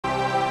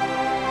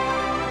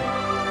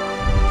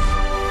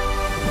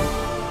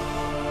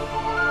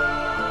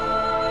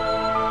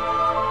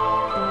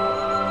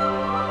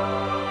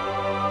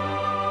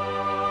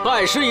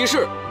拜师仪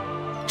式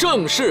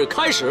正式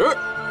开始。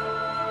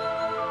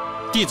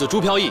弟子朱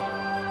飘逸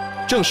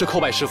正式叩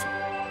拜师傅，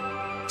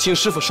请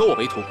师傅收我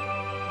为徒。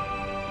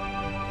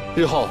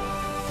日后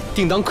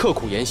定当刻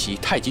苦研习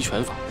太极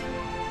拳法，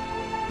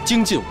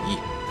精进武艺，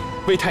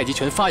为太极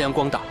拳发扬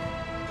光大，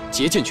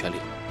竭尽全力。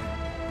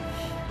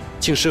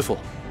请师傅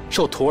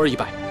受徒儿一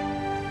拜。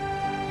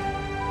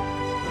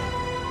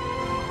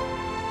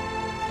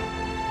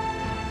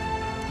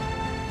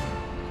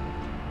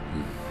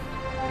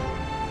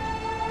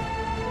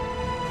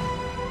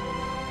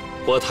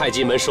 我太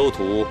极门收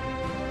徒，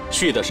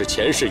续的是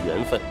前世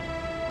缘分；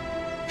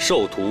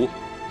授徒，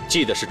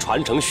记的是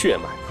传承血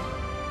脉。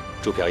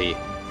朱飘逸，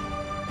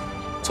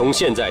从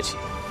现在起，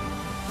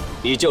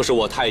你就是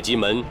我太极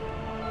门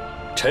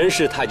陈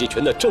氏太极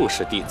拳的正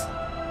式弟子。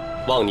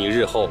望你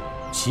日后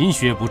勤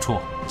学不辍，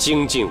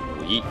精进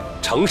武艺，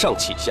承上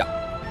启下，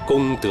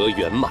功德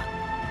圆满。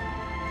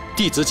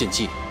弟子谨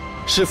记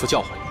师傅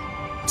教诲，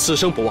此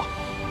生不忘。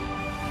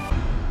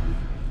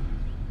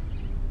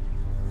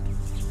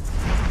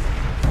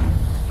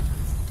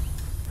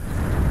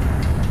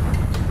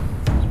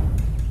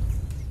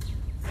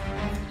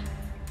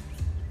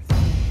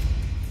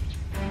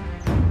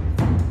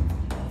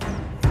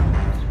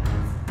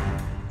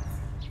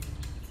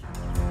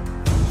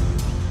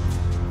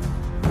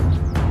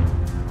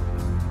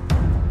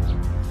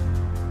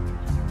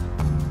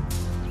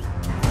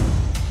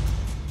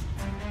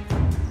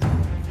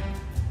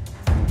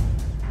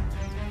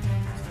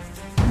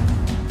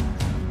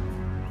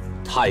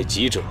 太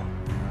极者，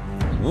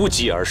无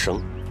极而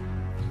生，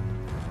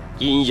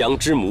阴阳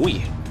之母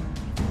也。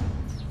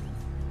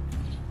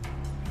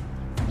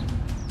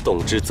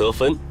动之则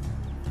分，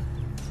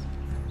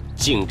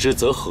静之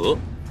则和。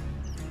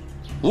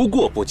无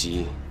过不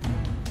及，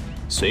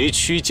随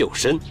趋就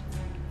伸。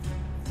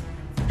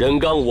人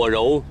刚我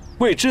柔，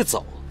谓之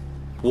走；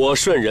我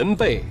顺人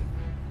背，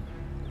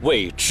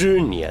谓之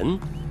年。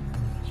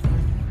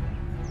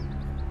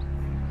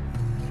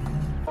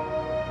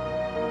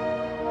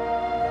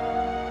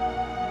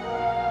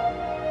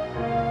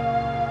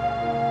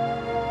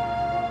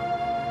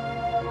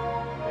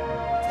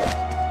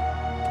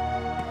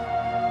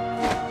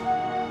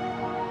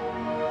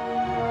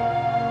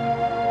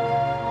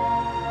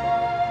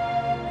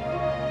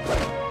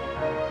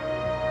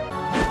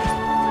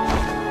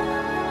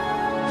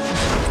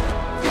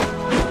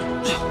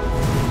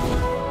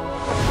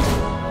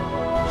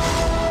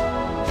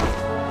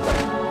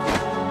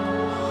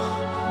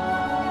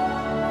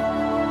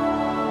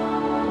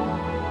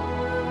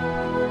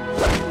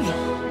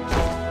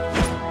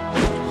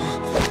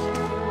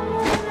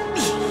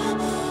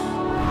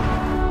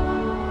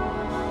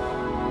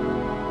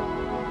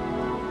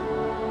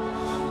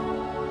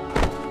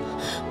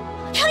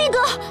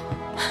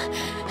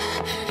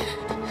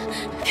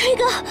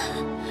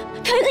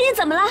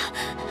 怎么了，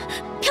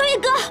飘逸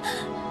哥？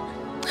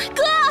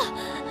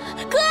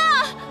哥，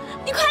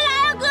你快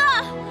来啊，哥！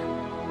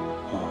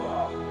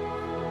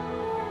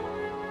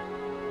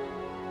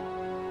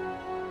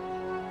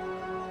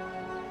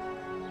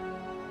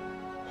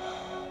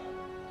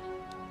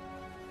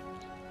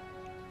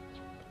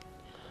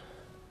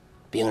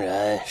病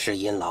人是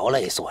因劳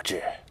累所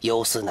致，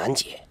忧思难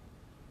解，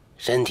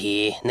身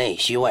体内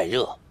虚外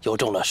热，又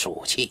中了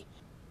暑气，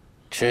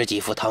吃几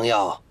副汤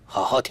药，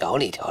好好调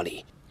理调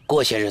理。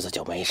 过些日子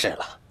就没事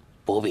了，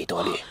不必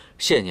多虑。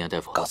谢谢您啊，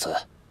大夫。告辞。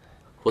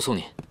我送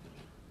你。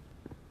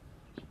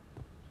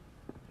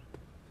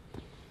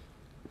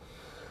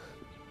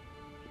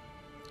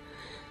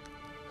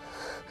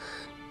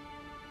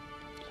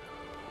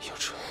有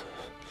春，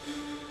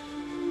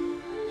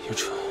有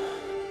春。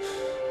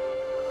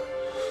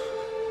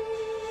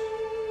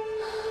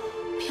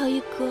飘逸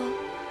哥，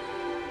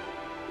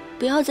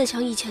不要再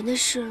想以前的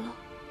事了。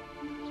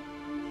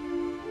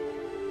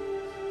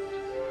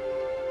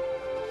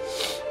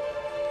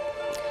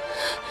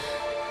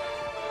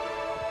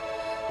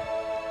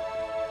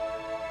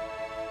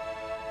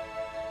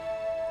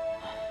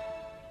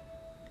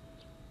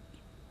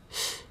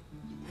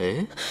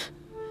 哎，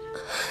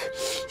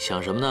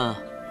想什么呢？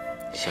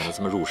想得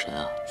这么入神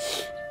啊？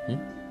嗯，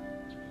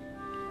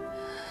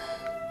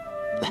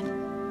来，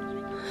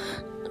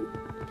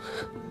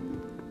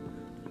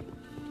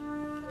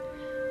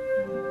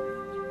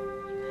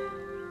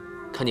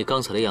看你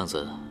刚才的样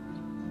子，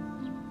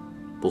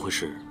不会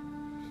是……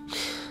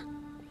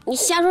你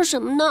瞎说什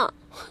么呢？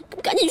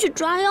赶紧去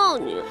抓药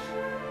你！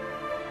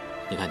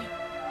你看你，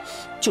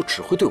就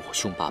只会对我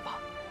凶巴巴，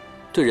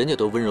对人家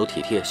都温柔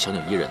体贴、小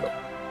鸟依人的。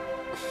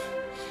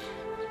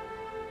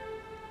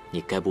 你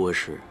该不会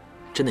是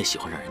真的喜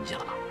欢上人家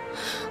了吧？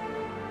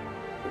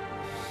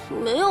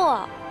没有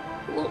啊，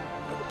我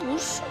不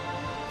是。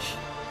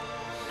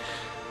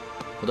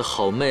我的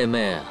好妹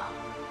妹啊，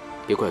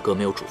别怪哥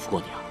没有嘱咐过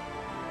你啊！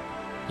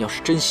你要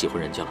是真喜欢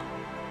人家了，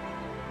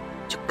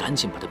就赶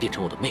紧把她变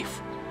成我的妹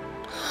夫；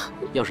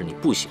要是你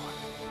不喜欢，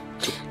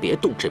就别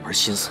动这门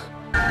心思。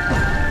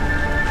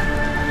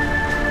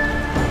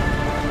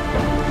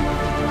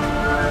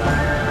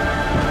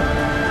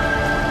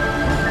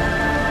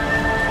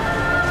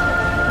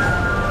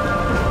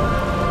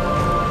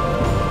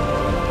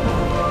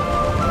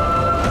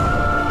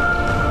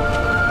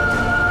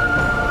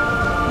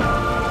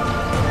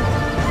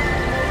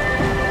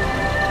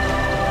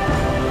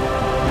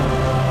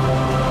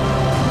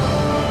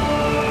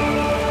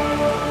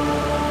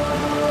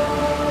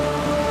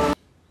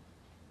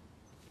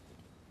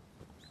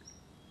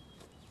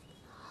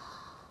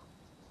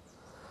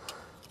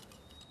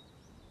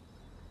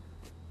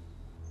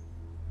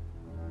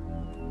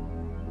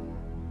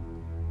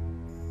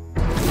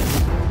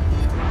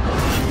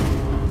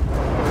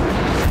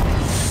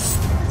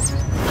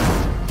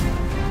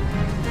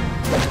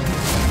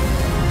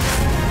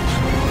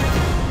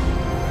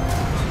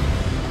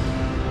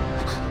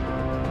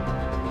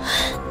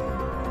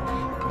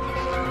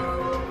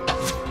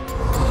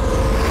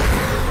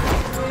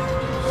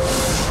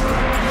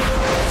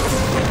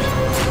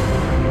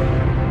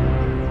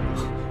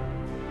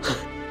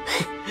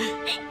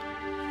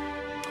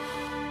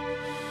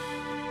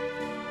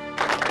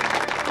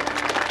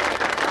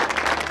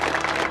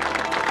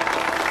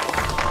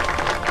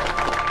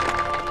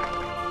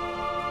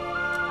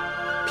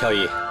飘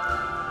逸，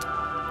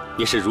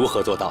你是如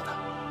何做到的？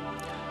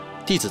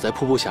弟子在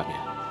瀑布下面，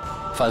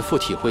反复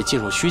体会进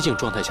入虚静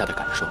状态下的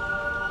感受。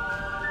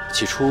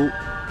起初，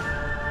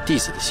弟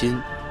子的心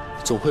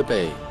总会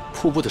被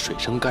瀑布的水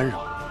声干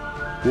扰，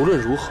无论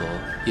如何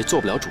也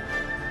做不了主人，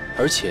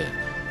而且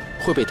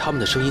会被他们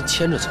的声音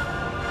牵着走。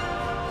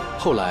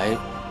后来，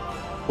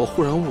我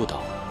忽然悟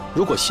到，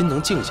如果心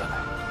能静下来，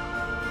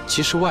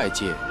其实外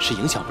界是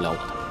影响不了我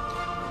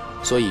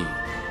的，所以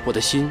我的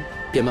心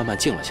便慢慢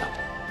静了下来。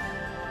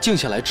静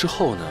下来之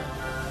后呢，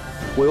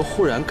我又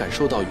忽然感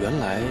受到原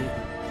来……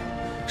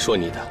说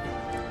你的，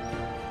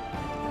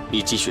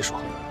你继续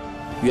说。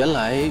原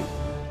来，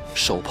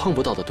手碰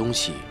不到的东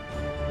西，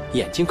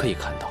眼睛可以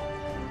看到；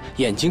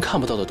眼睛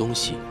看不到的东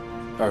西，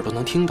耳朵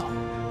能听到；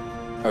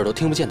耳朵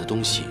听不见的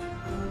东西，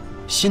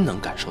心能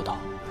感受到。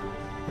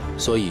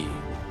所以，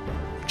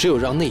只有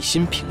让内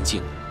心平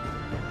静，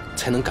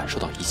才能感受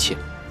到一切。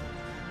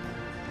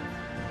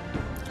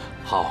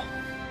好，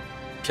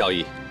飘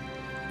逸，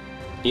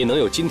你能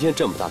有今天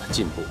这么大的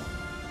进步，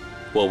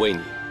我为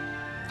你，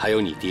还有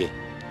你爹，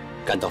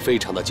感到非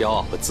常的骄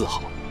傲和自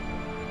豪。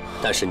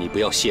但是你不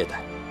要懈怠，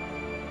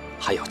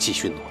还要继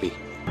续努力。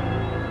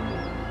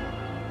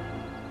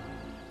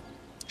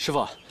师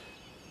傅，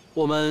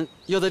我们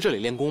要在这里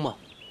练功吗？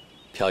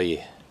飘逸，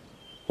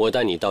我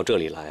带你到这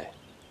里来，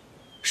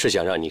是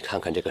想让你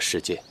看看这个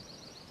世界。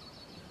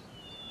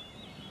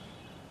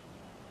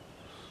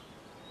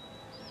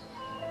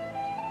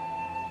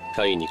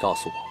飘逸，你告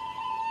诉我，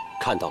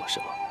看到了什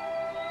么？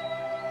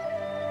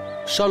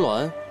山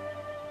峦、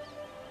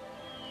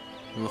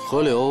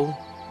河流、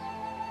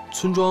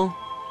村庄、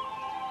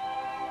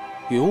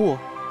云雾。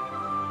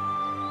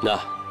那，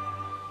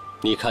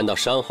你看到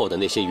山后的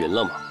那些云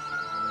了吗？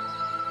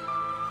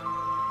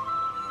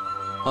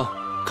啊，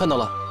看到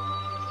了。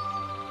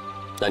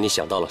那你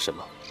想到了什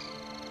么？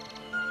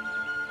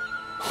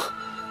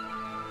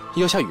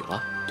要下雨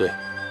了。对。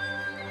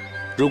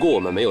如果我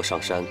们没有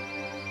上山，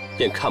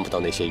便看不到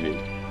那些云，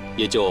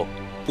也就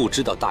不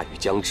知道大雨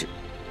将至。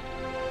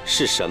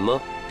是什么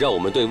让我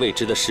们对未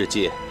知的世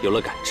界有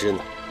了感知呢？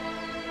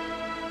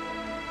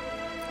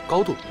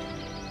高度。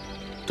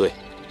对，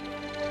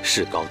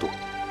是高度，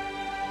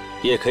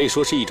也可以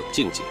说是一种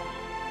境界。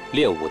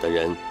练武的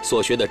人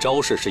所学的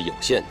招式是有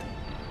限的，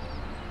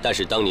但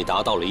是当你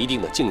达到了一定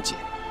的境界，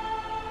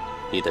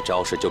你的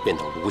招式就变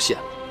得无限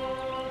了。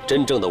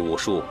真正的武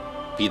术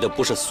比的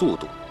不是速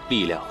度、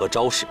力量和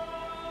招式，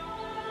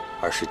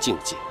而是境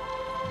界。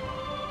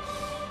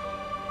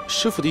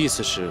师傅的意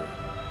思是，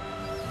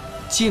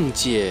境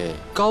界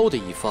高的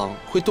一方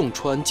会洞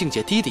穿境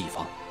界低的一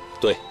方。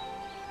对。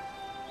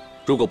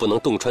如果不能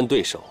洞穿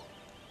对手，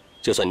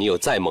就算你有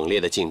再猛烈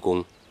的进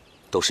攻，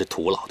都是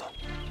徒劳的。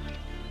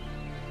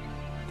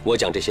我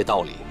讲这些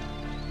道理，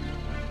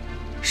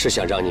是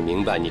想让你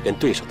明白你跟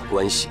对手的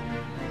关系。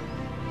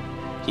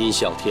殷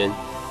啸天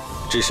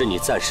只是你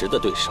暂时的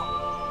对手，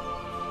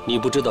你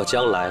不知道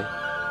将来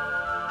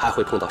还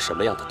会碰到什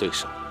么样的对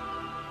手。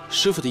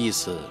师傅的意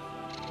思，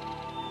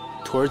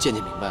徒儿渐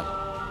渐明白了。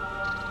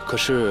可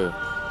是，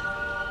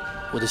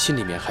我的心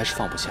里面还是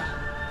放不下。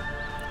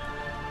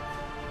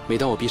每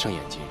当我闭上眼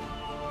睛，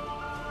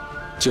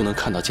就能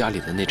看到家里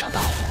的那场大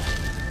火，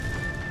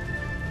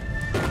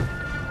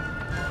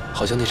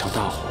好像那场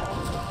大火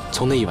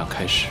从那一晚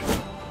开始，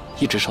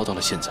一直烧到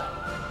了现在，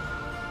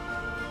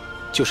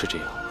就是这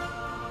样，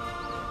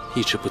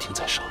一直不停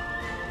在烧。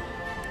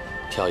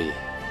飘逸，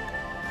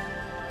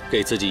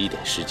给自己一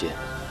点时间。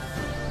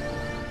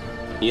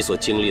你所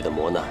经历的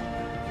磨难，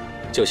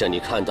就像你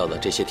看到的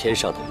这些天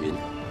上的云，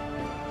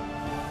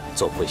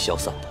总会消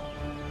散的。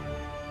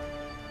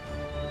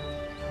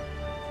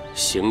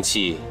行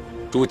气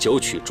如九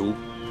曲珠，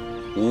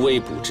无微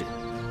不至；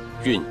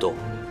运动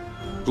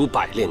如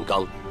百炼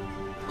钢，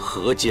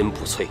河坚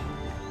不摧；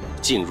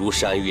静如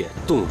山岳，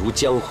动如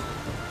江河；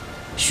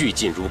蓄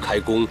劲如开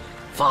弓，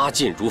发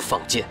劲如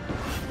放箭；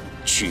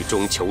曲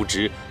中求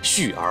直，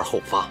蓄而后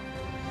发。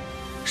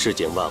世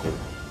间万物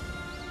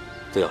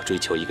都要追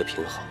求一个平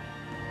衡，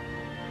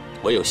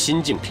唯有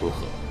心境平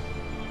和，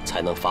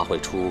才能发挥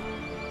出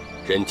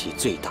人体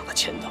最大的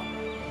潜能。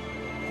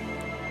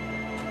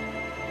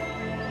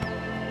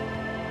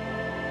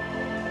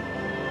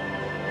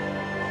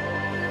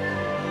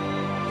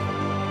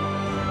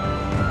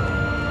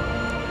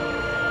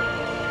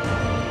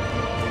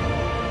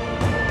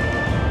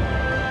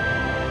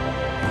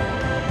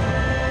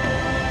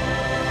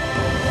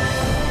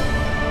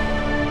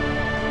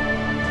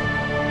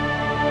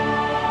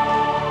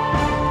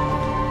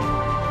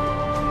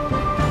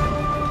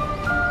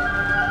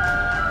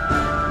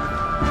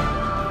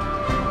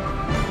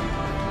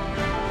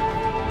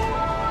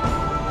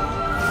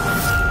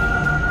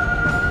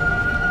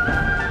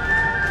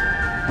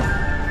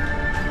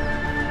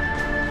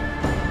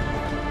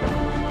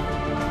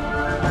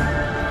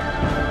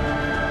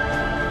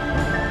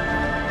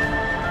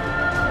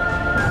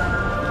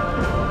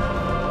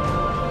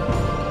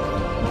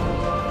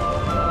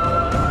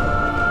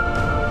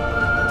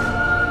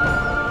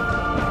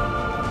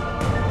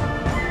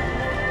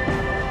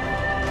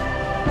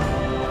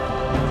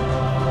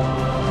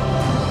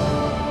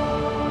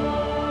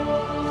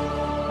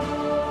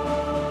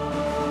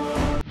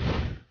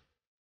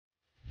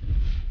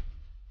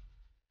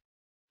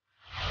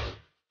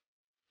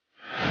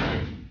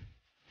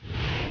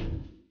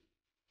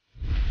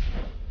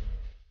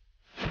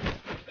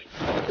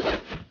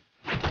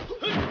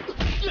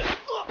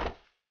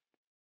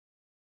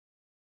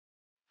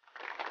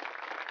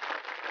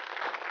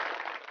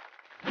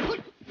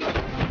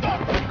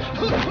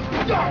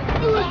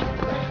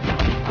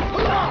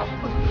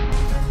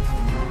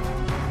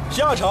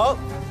下场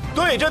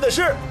对阵的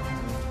是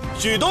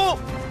许东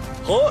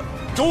和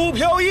朱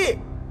飘逸。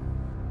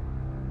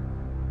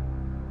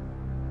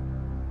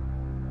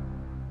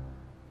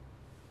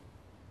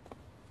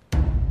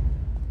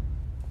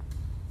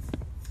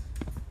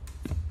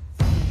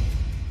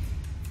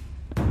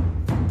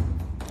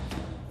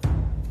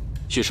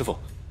许师傅，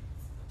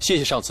谢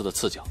谢上次的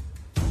赐教，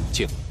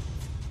请。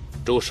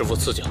朱师傅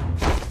赐教。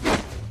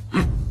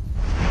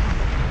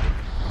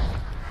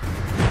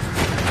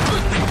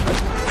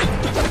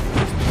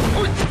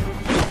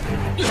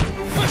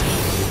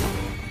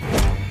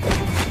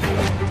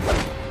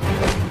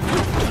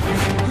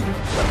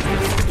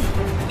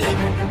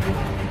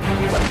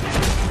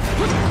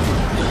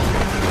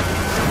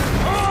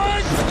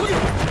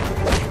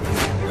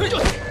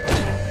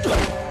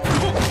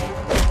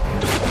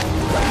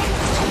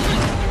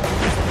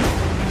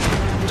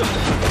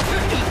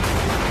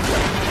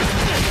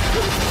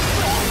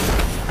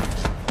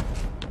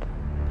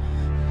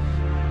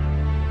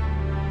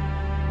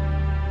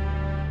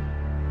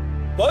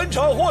本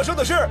场获胜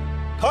的是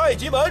太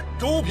极门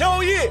朱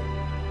飘逸。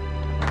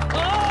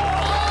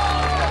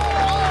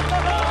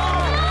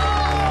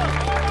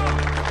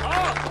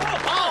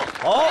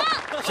好，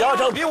下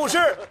场比武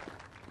是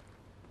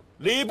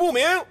李不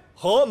明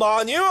和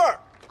马宁儿。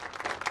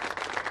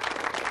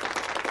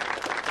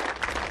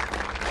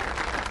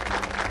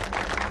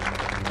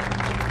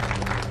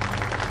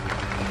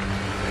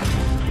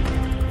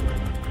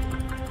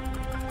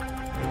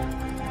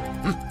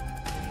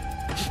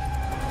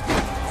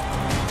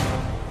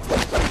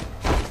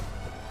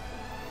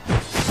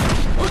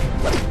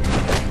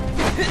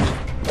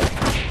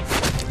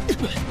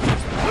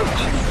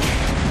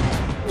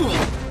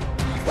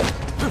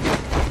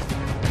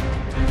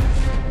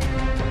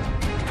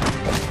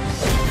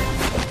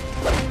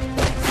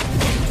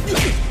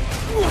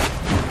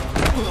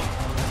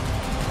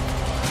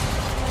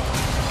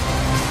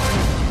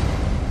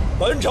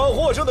本场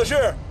获胜的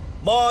是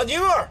马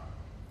宁儿。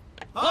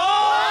好，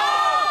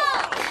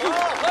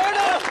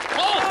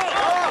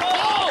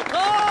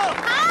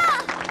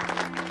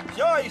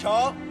下一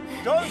场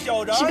张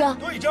小然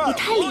对战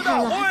何大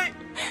辉。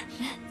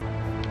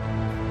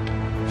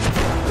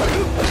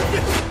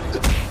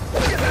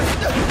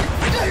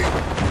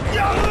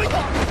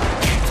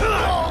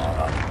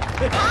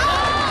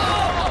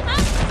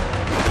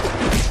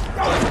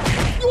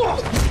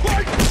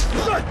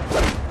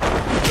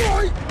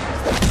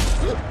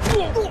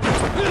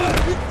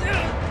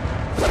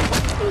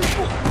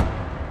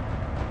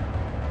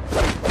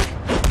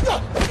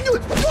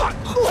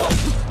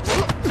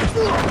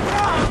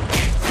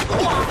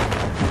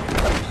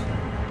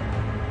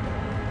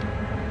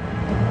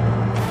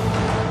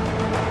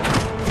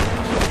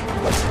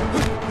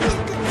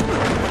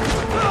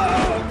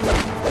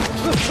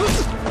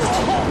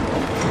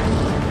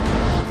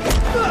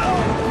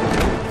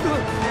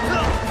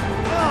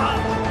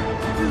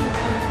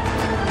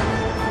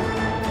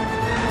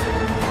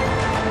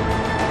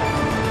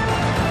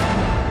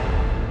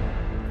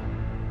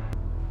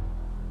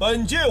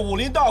本届武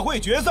林大会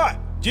决赛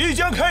即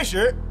将开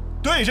始，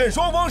对阵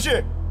双方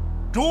是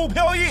朱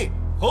飘逸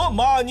和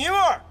马宁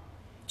儿，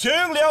请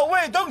两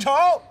位登场。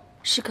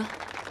师哥，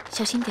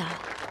小心点儿。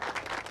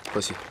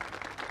放心，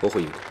我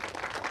会赢的。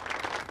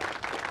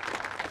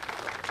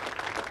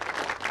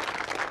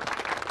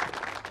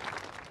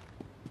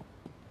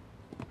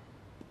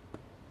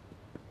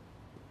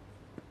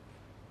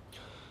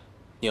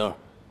宁儿，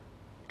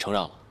承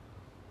让了。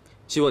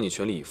希望你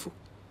全力以赴，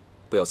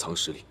不要藏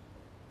实力。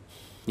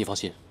你放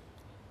心，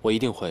我一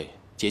定会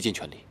竭尽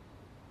全力。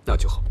那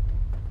就好。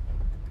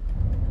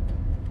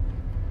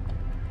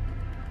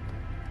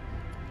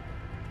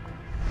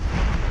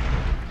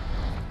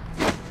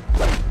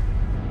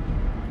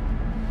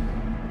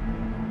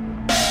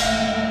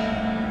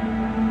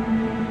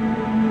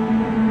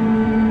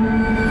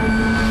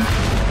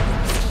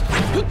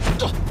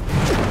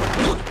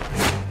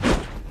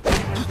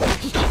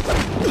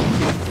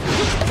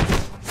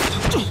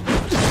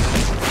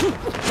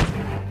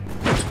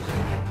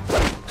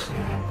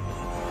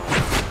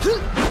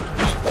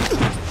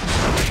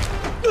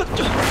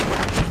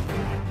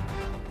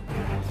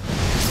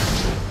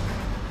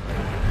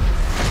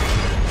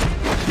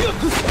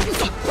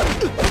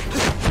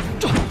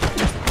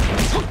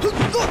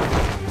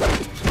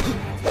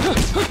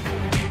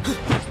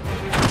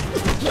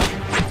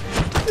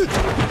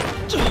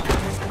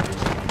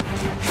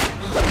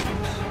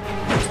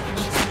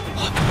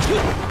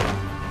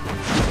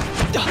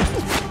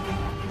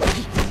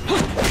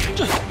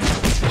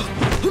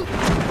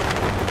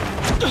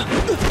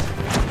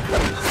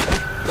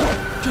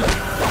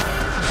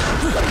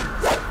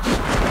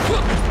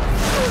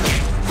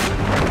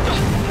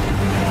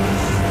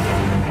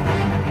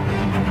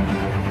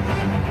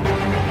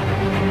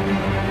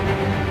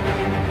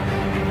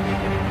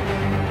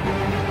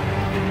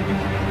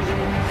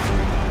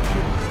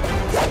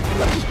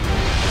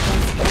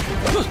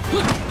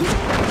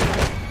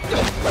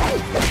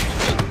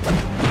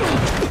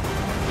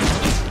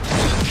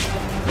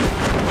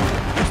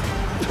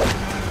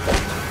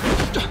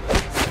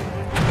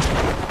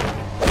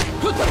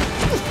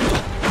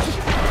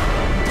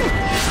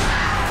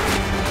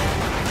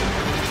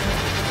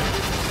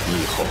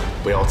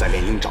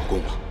鹰爪功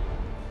了。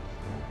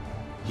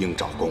鹰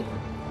爪功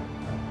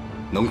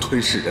能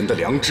吞噬人的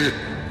良知，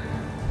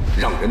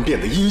让人变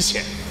得阴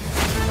险。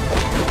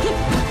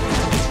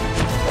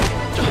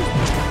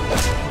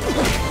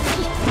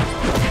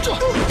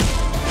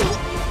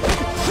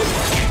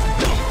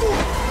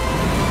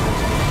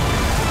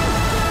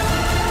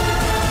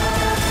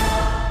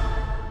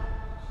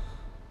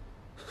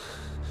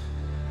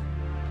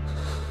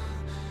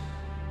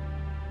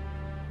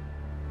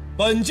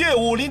本届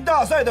武林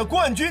大赛的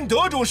冠军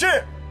得主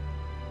是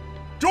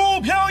朱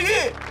飘逸。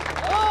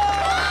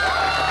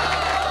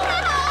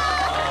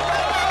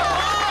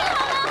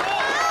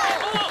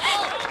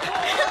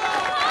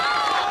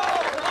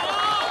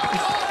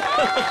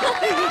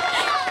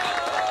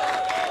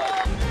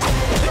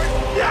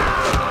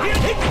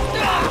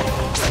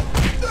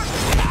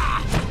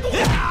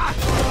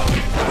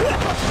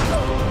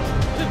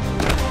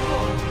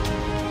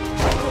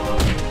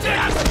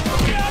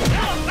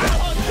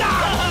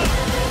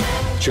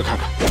去看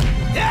看。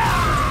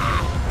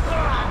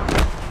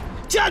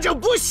这就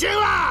不行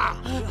了，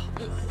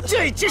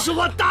这已经是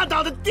我打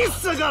倒的第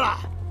4个了。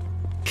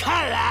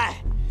看来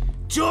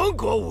中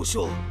国武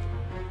术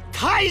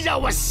太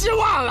让我失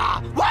望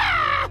了。哇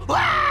哇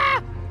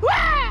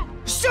哇！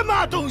什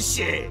么东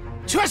西，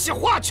全是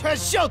花拳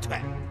绣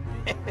腿。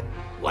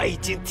我已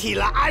经踢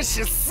了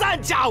23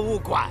家武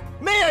馆，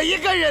没有一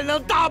个人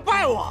能打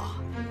败我。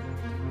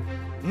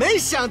没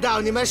想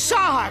到你们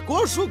上海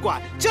国术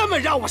馆这么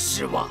让我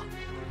失望。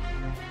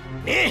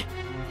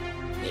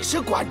你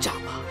是馆长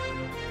吗？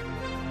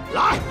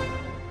来，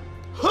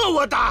和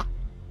我打。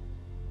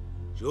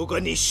如果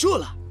你输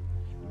了，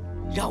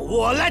让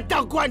我来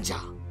当馆长，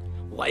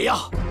我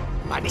要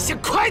把你像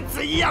筷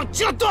子一样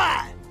折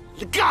断。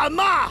你敢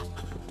吗？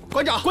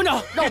馆长，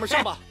让我们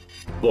上吧。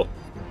不，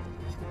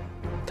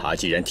他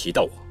既然提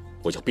到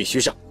我就必须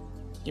上，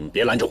你们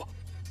别拦着我。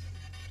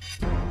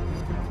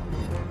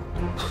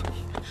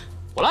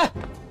我来，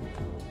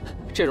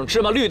这种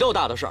芝麻绿豆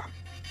大的事儿，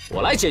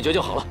我来解决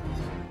就好了。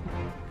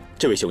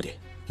这位兄弟，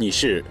你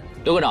是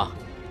刘馆长。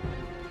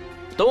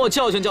等我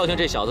教训教训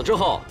这小子之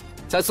后，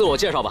再自我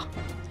介绍吧。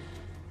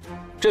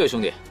这位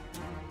兄弟，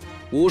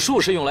武术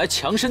是用来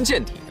强身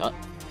健体的，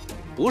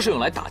不是用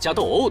来打架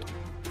斗殴的。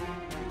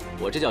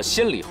我这叫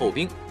先礼后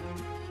兵。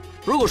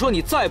如果说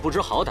你再不知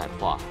好歹的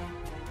话，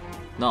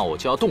那我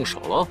就要动手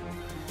喽。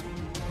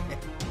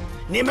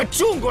你们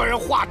中国人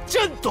话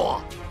真多，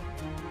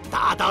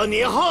打倒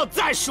你后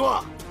再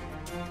说。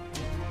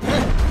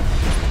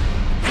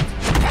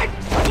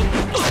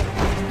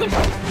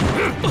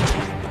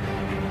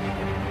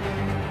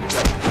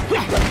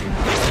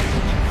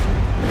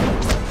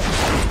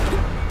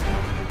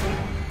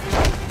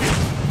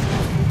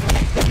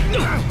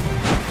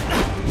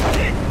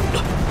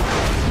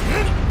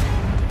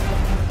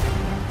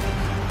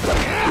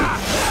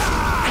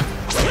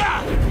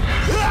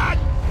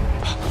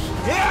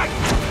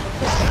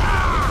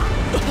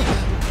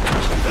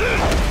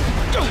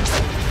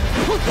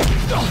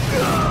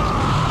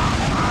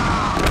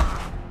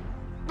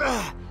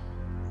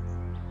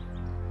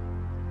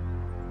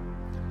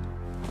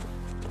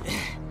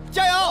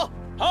加油！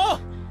好。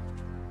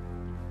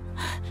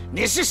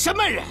你是什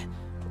么人？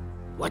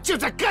我就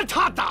在跟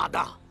他打的。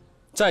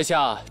在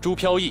下朱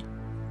飘逸。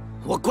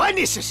我管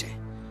你是谁，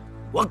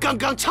我刚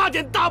刚差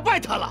点打败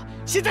他了，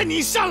现在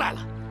你上来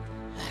了。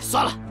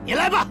算了，你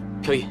来吧。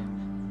飘逸，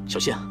小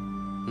心啊。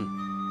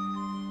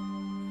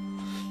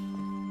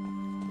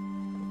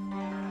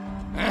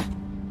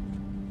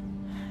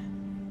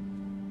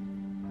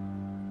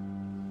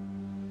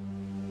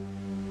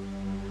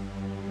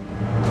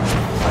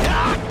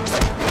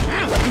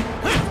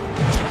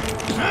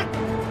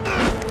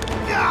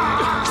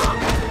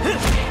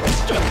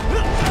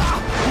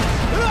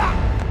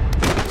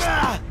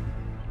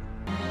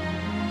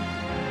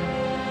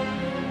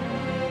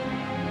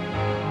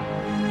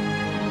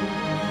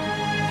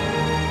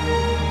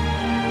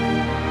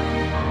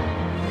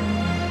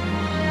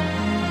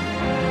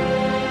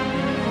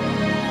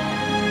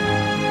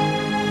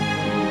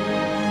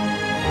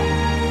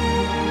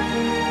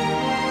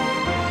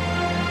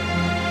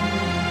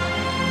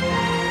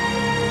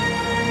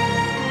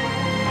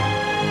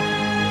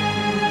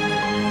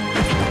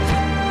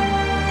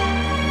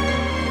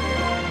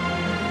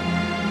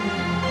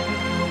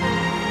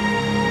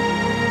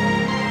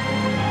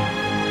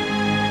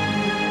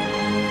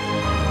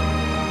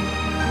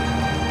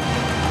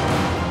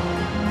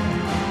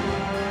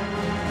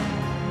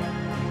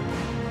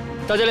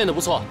大家练得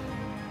不错，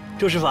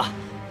朱师傅，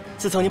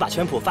自从你把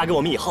拳谱发给我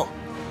们以后，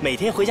每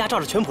天回家照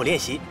着拳谱练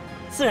习，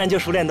自然就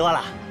熟练多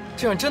了。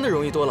这样真的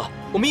容易多了，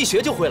我们一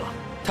学就会了。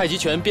太极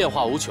拳变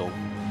化无穷，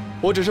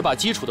我只是把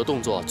基础的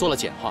动作做了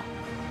简化。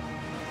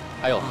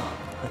还有，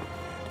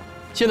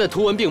现在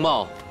图文并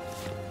茂，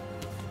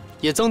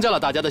也增加了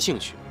大家的兴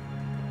趣。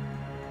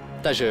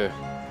但是，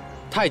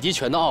太极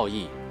拳的奥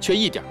义却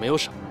一点没有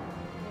少。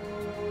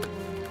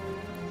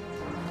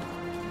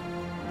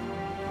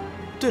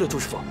对了，朱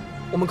师傅。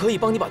我们可以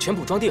帮你把拳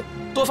谱装订，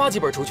多发几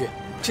本出去，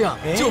这样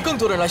就有更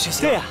多人来学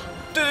习。对呀，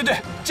对，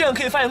这样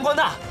可以发扬光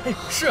大。哎，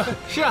是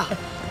啊。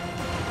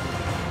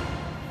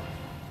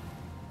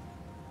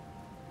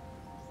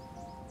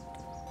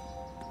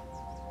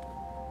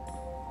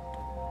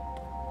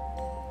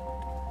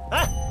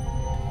哎，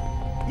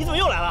你怎么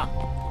又来了？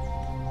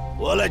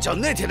我来找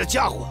那天的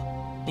家伙。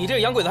你这个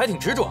洋鬼子还挺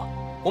执着。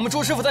我们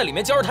朱师傅在里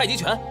面教着太极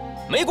拳，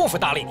没工夫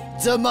搭理你。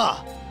怎么？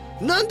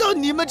难道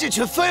你们这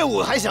群废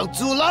物还想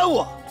阻拦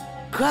我？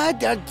快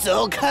点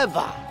走开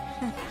吧！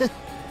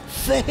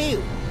废物！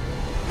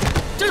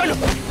站住！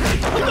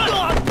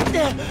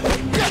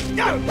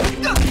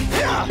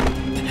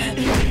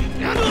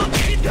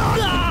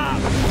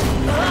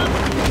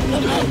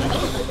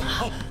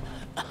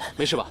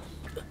没事吧？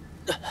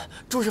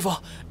朱师傅，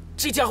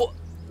这家伙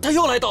他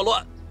又来捣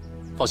乱。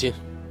放心，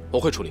我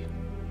会处理，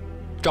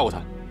照顾他。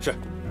是。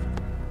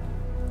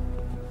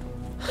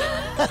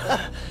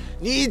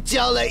你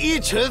教了一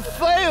群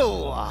废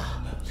物啊！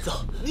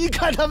走，你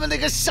看他们那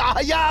个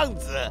傻样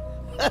子。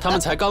他们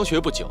才刚学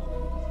不久，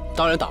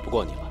当然打不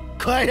过你了。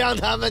快让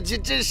他们去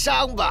治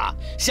伤吧！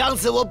上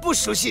次我不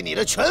熟悉你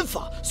的拳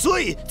法，所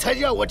以才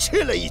让我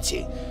吃了一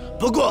惊。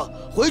不过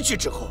回去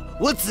之后，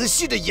我仔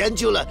细地研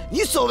究了你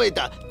所谓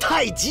的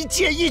太极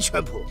剑一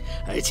拳谱，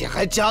而且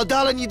还找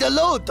到了你的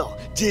漏洞。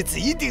这次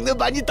一定能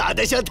把你打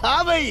得像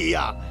他们一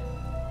样。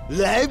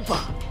来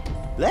吧，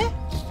来。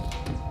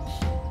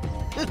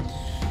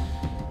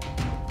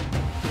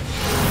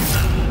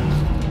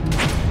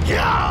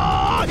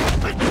呀！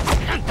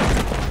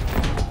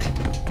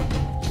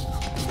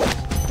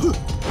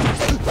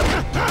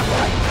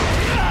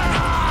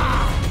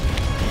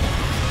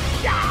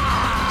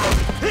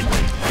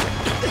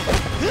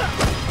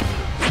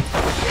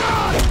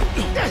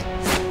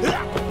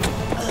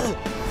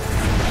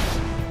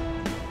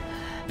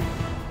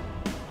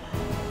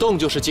动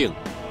就是静，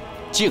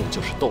静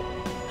就是动。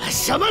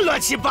什么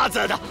乱七八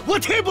糟的，我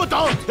听不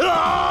懂。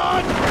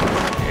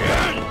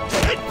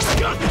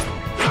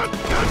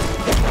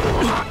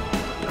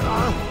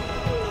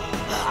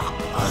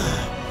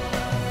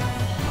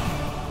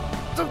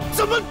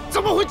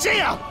怎么会这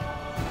样？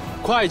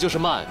快就是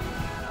慢，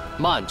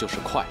慢就是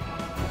快。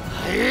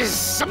哎，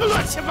什么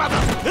乱七八糟！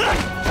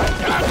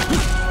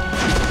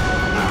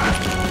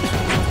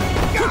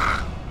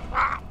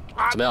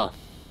怎么样？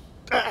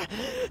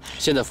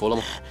现在服了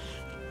吗？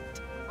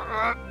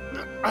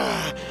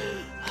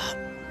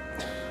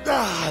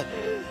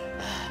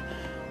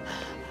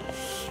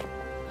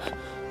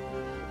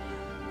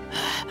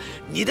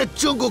你的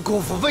中国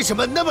功夫为什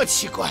么那么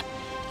奇怪？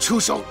出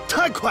手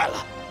太快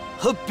了，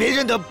和别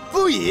人的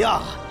不一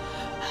样。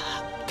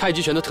太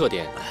极拳的特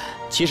点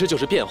其实就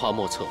是变化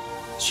莫测，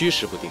虚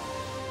实不定，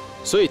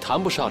所以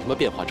谈不上什么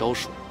变化招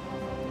数。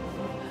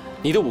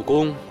你的武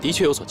功的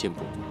确有所进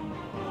步，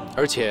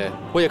而且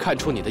我也看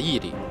出你的毅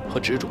力和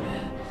执着，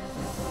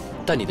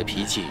但你的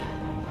脾气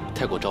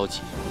太过着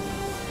急，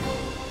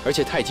而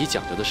且太极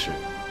讲究的是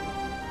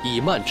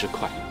以慢制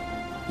快，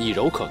以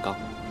柔克刚。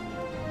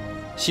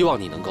希望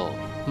你能够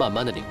慢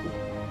慢的领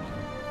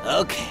悟。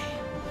OK，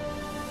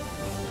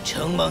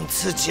 承蒙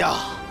赐教。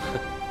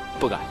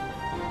不敢。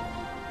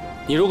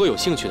你如果有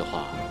兴趣的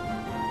话，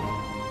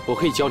我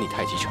可以教你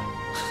太极拳。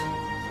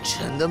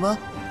真的吗？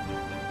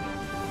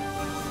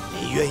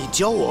你愿意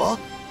教我？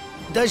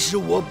但是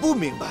我不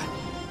明白，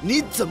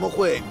你怎么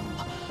会？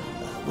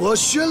我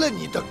学了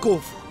你的功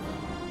夫，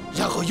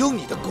然后用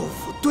你的功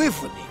夫对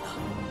付你呢？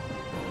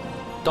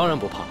当然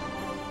不怕。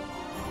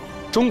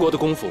中国的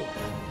功夫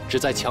只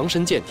在强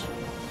身健体，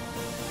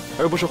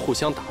而不是互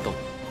相打斗，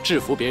制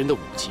服别人的武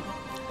技。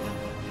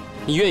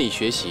你愿意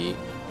学习，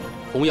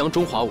弘扬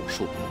中华武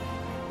术，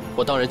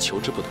我当然求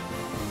之不得。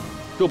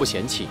若不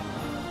嫌弃，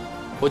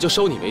我就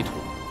收你为徒，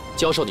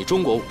教授你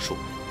中国武术，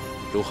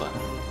如何？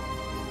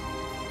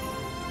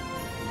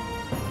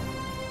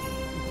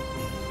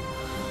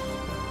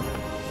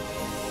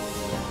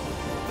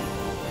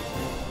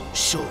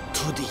收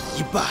徒弟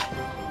一半。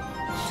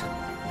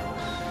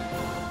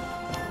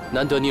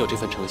难得你有这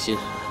份诚心，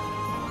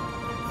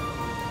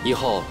以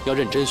后要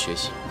认真学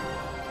习，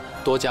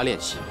多加练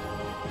习。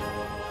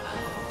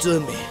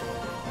遵命，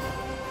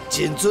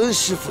谨遵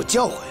师父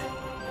教诲。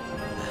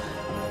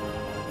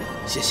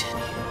谢谢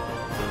你，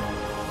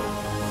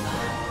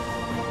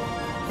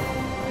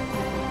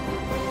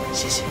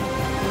谢谢。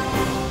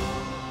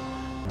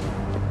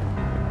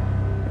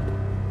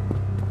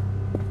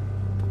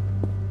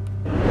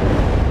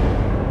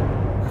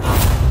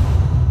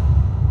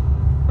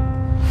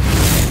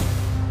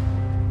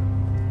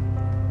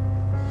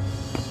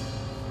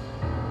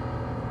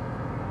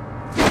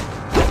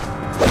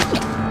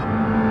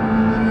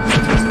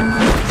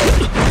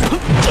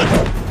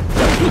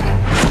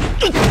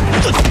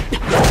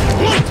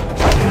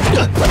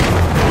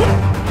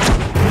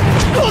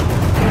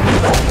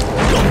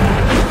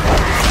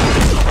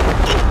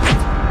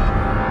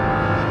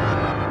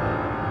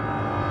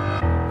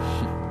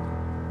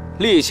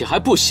力气还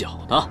不小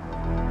呢。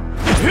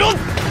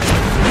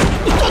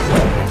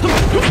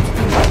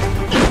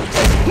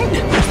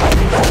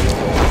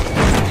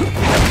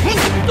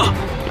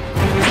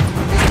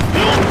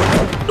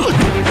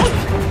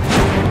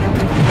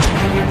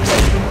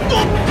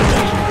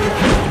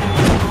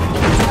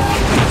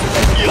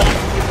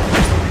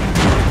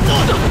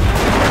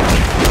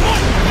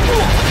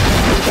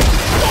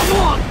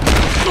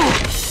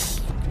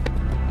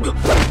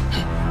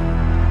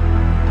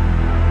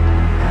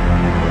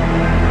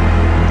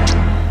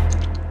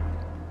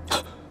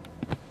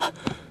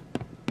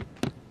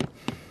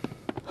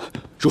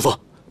如风，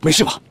没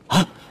事吧？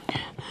啊？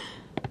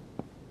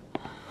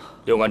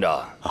刘馆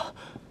长，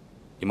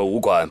你们武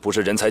馆不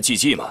是人才济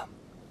济吗？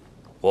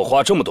我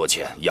花这么多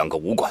钱养个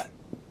武馆，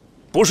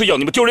不是要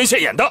你们丢人现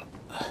眼的。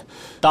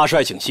大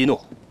帅，请息怒。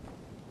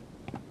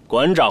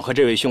馆长和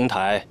这位兄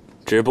台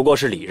只不过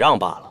是礼让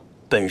罢了，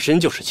本身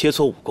就是切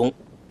磋武功。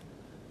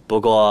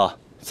不过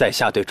在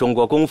下对中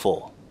国功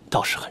夫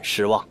倒是很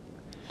失望，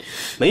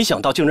没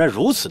想到竟然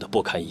如此的不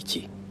堪一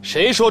击。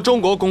谁说中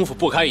国功夫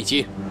不堪一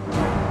击？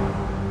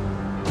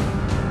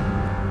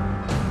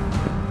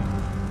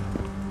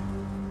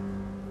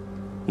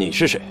你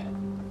是谁？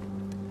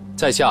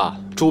在下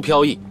朱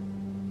飘逸。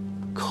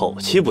口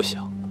气不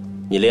小，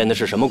你练的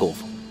是什么功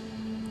夫？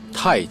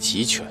太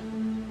极拳。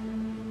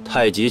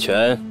太极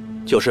拳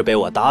就是被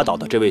我打倒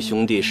的这位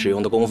兄弟使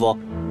用的功夫？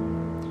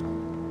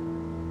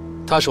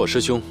他是我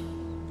师兄。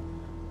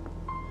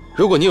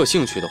如果你有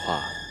兴趣的话，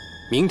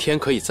明天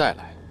可以再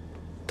来，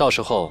到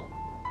时候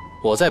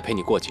我再陪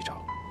你过几招。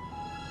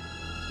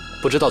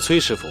不知道崔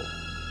师傅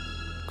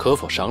可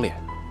否赏脸？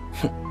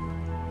哼。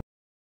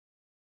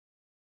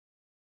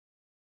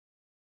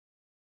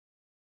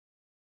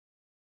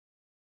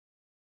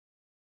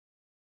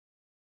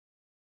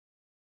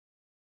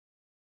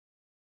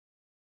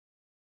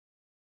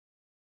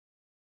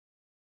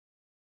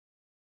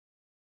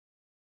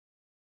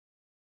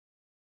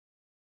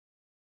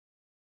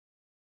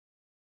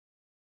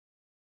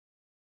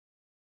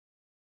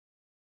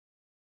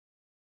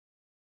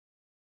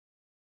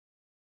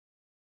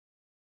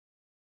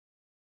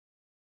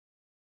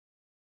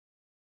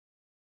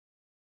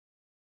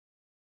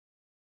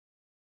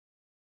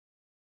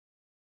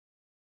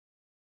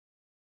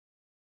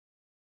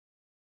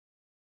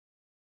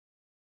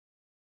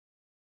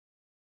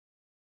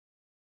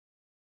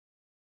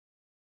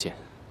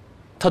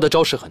他的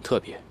招式很特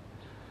别，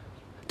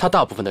他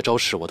大部分的招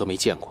式我都没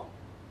见过，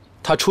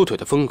他出腿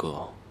的风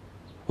格，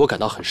我感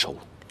到很熟。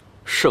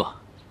是吗？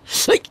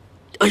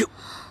哎呦，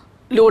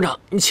刘馆长，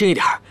你轻一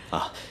点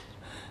啊！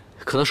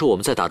可能是我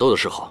们在打斗的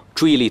时候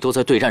注意力都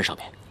在对战上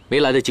面，没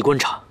来得及观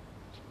察。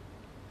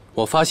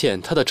我发现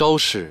他的招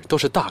式都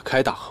是大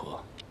开大合，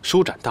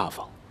舒展大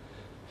方，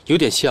有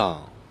点像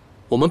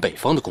我们北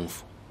方的功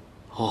夫。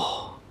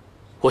哦，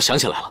我想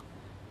起来了，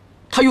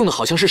他用的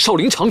好像是少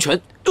林长拳。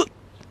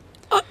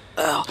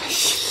哎呀，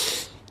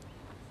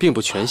并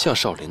不全像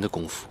少林的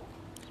功夫。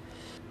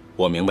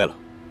我明白了，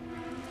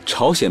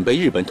朝鲜被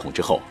日本统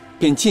治后，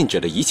便禁止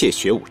了一切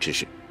学武之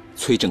事。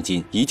崔正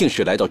金一定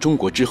是来到中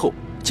国之后，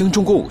将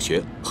中国武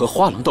学和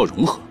花郎道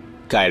融合，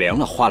改良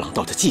了花郎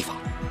道的技法。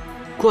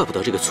怪不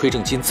得这个崔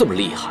正金这么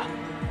厉害。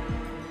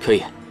飘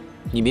逸，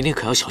你明天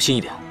可要小心一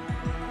点。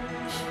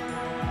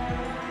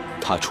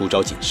他出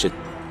招谨慎，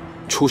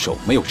出手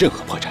没有任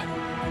何破绽，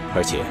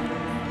而且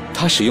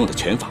他使用的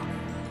拳法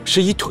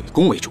是以腿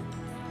功为主，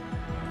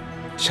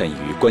善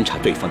于观察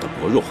对方的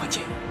薄弱环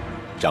节，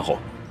然后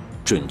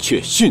准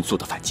确迅速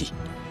的反击。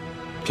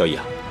飘逸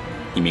啊，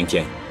你明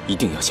天一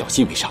定要小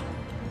心为上。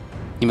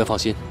你们放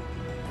心，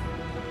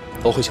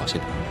我会小心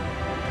的。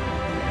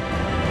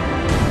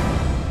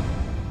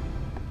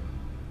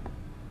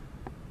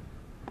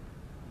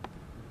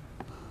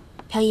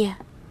飘逸，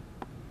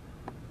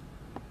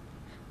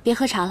别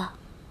喝茶了，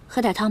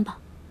喝点汤吧。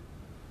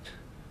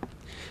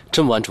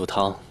这么晚煮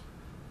汤，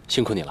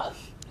辛苦你了。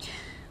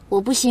我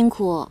不辛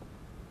苦，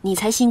你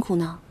才辛苦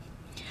呢。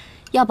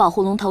要保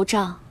护龙头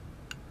杖，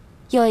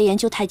又要研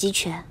究太极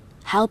拳，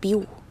还要比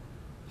武。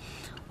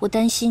我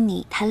担心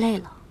你太累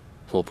了。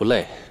我不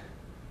累，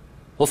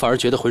我反而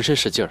觉得浑身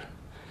是劲儿。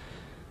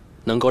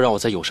能够让我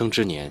在有生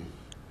之年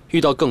遇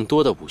到更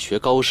多的武学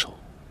高手，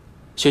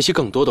学习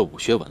更多的武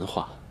学文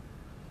化，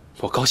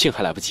我高兴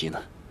还来不及呢。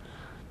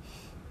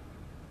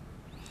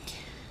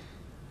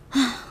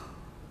唉，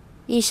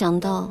一想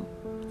到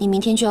你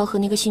明天就要和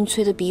那个姓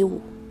崔的比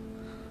武，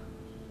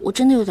我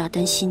真的有点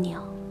担心你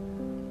啊。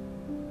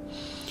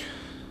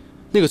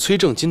那个崔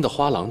正金的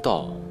花郎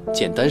道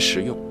简单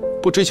实用，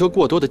不追求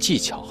过多的技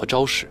巧和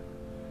招式，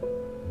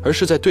而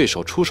是在对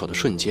手出手的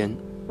瞬间，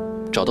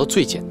找到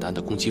最简单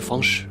的攻击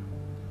方式。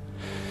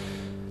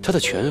他的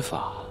拳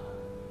法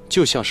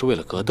就像是为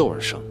了格斗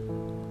而生。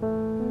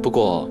不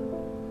过，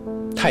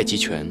太极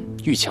拳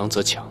遇强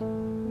则强，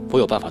我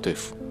有办法对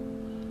付。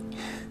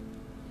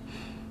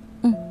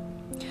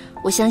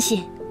我相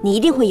信你一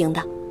定会赢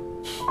的。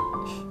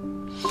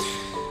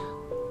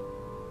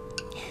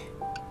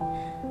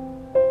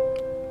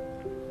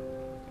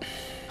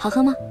好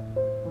喝吗？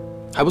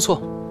还不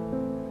错，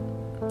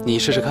你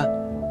试试看。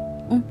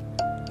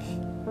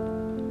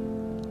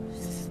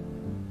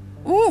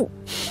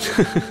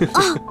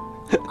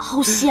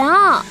好咸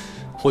啊！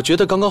我觉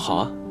得刚刚好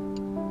啊。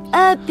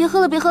哎，别喝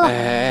了，别喝了，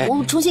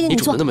我重新给做。你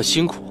煮的那么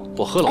辛苦，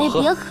我喝了，我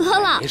喝了。别喝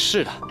了，没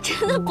事的。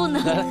真的不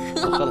能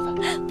喝，喝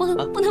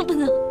了不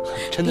能，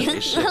真的没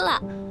事。别喝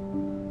了。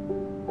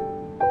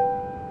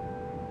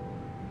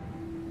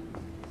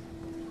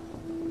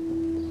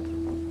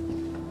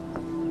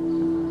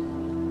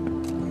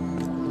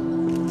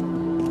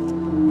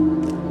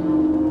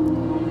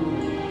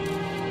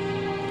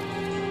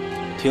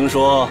听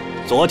说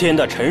昨天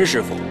的陈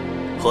师傅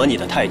和你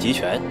的太极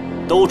拳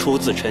都出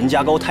自陈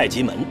家沟太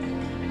极门。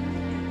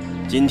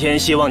今天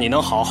希望你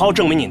能好好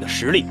证明你的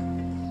实力，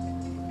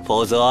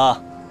否则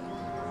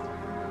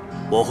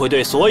我会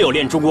对所有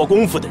练中国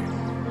功夫的人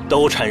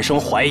都产生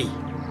怀疑。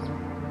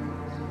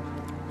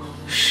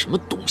什么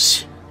东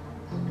西？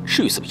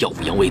至于这么耀武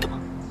扬威的吗？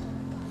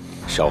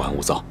稍安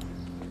勿躁，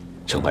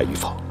成败与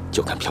否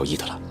就看飘逸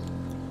的了。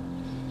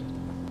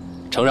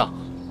承让。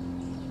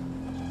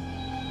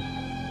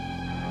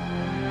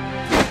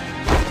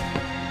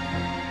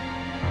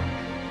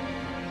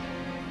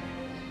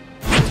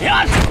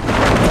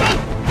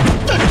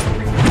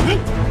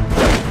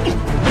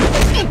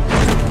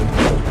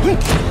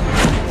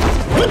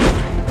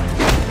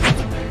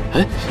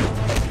哎，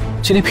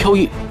今天飘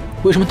逸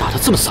为什么打得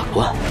这么散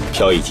乱？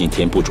飘逸今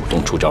天不主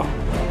动出招，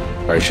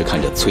而是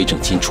看着崔正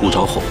金出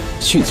招后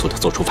迅速地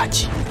做出反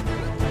击，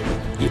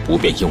以不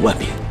变应万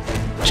变，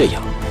这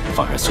样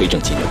反而崔正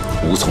金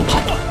无从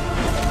判断，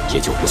也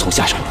就无从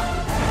下手了。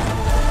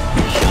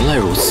原来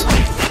如此。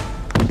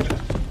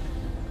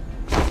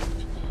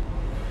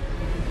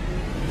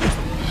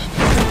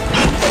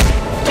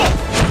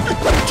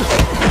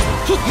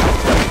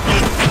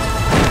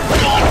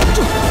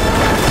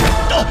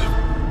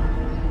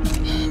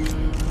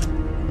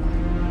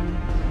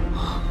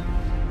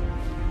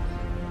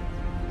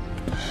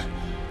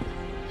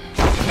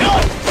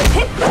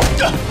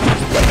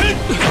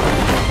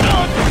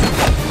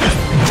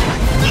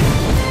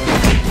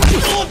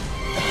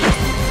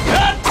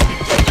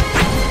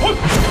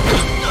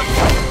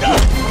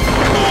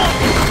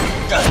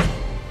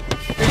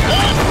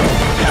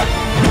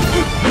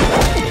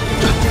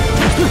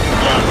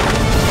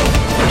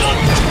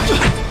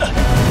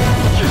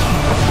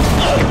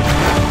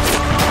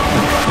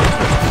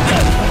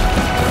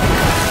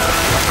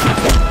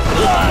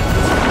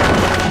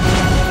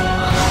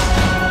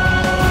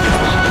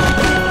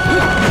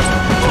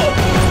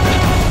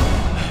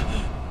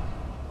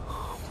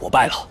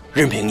败了，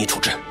任凭你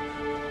处置。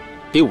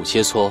比武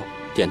切磋，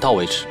点到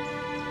为止。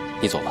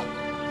你走吧。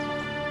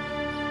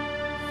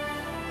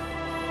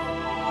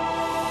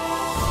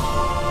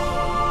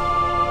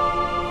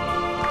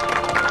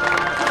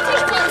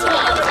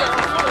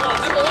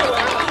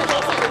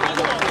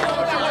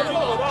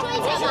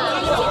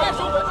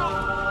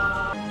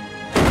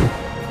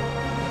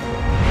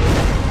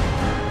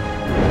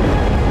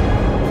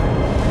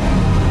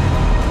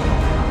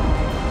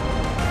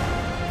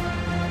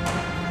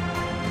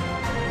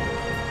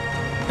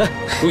哎，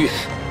如玉，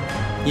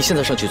你现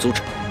在上去阻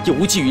止也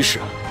无济于事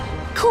啊。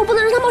可我不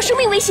能让他冒生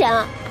命危险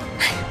啊！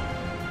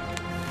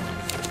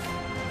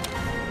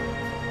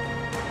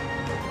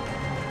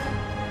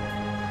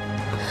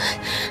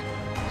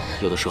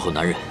有的时候，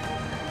男人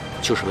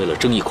就是为了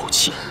争一口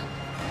气。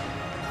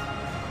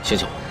相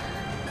信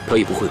我，飘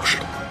逸不会有事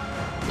的。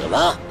怎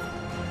么，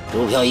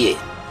朱飘逸，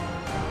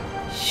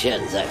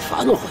现在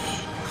反悔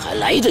还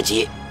来得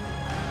及？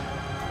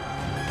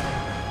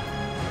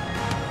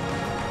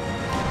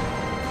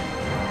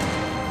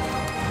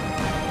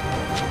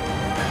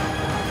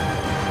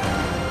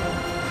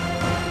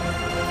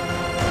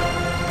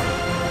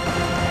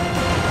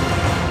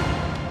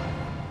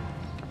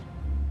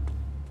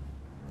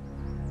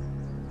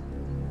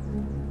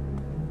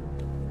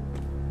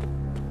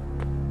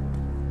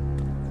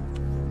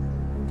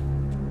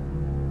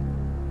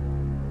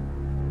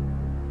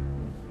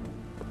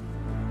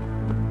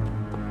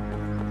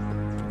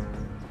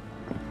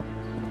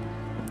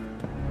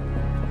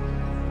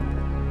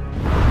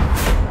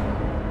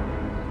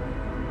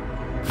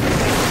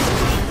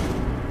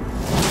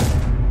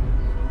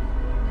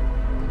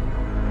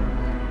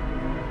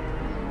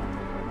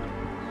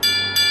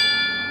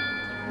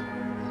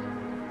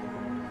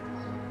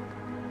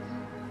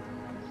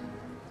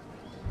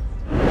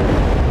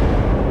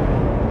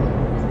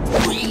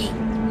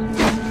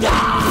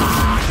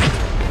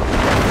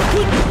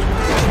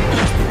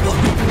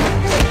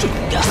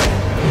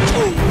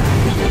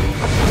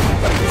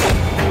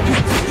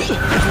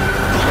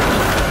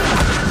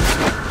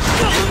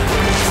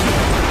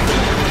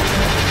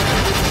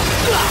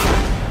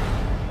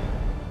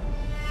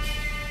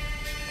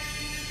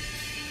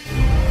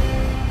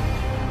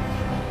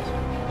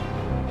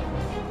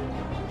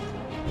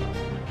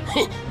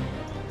哼，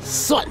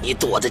算你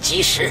躲得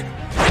及时。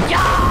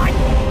呀！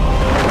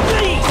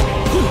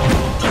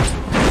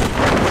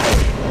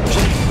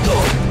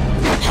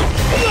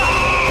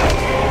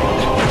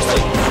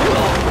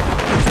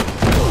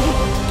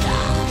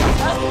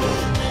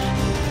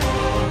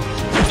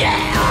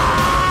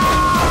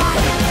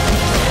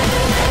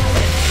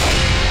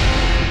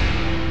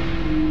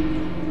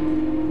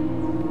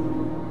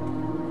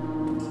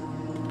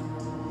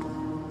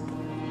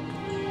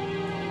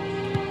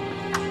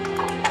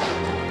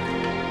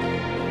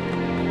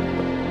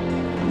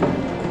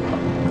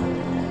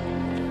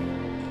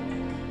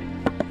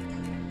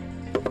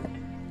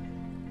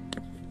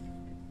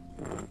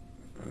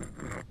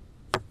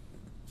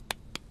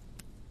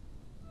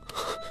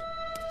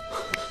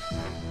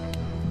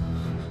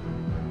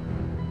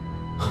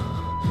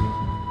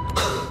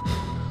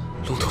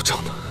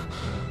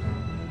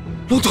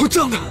龙头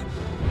杖呢？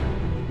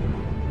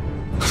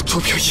朱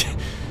飘逸，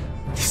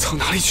你藏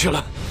哪里去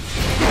了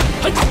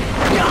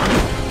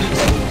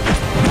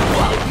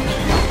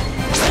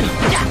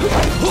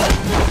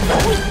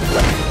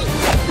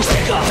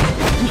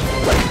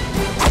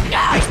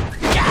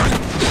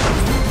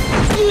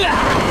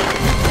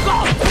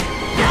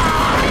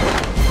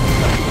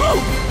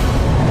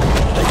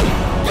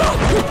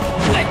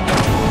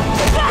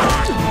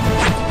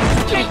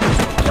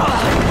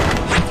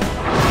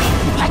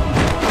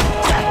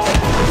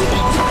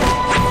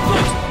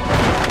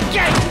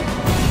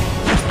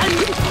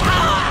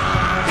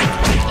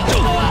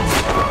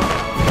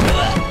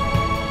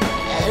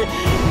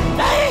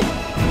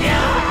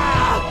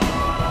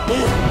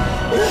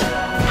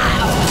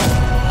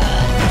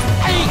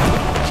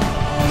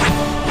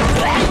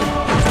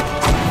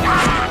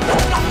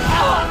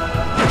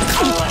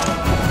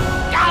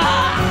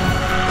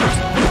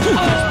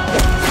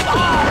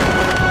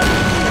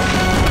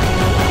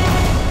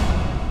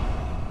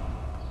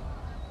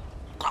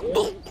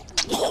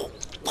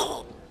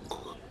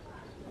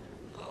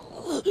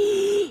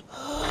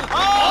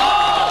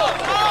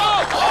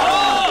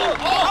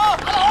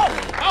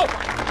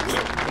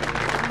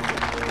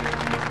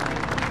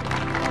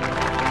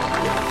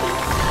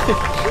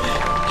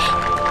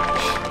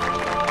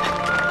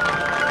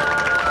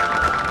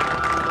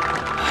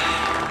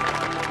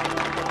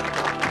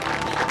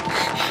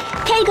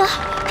？K 哥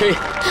 ，K，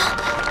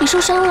 你受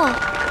伤了？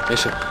没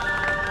事。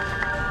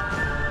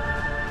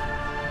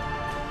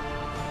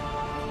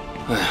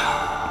哎呀，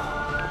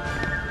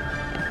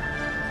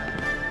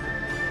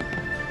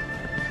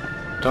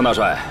张大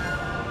帅，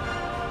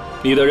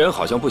你的人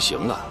好像不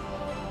行了，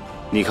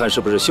你看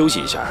是不是休息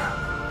一下，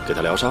给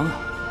他疗伤啊？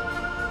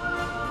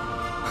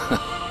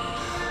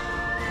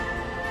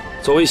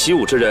作为习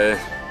武之人，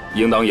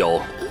应当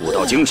有武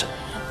道精神。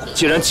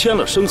既然签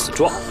了生死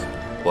状，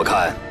我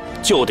看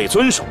就得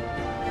遵守。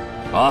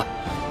啊，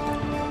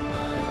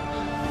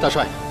大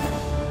帅，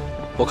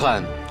我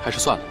看还是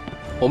算了。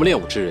我们练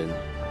武之人，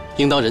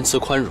应当仁慈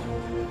宽容。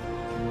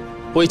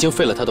我已经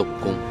废了他的武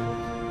功，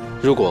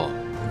如果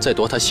再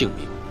夺他性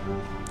命，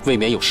未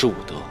免有失武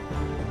德。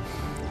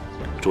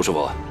朱师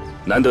傅，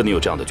难得你有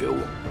这样的觉悟。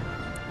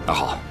那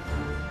好，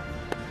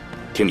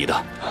听你的。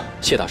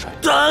谢大帅。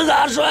张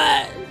大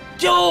帅，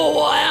救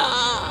我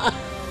呀！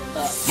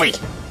废，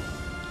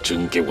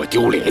真给我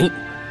丢脸！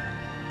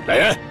来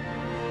人，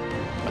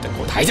把他给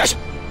我抬下去！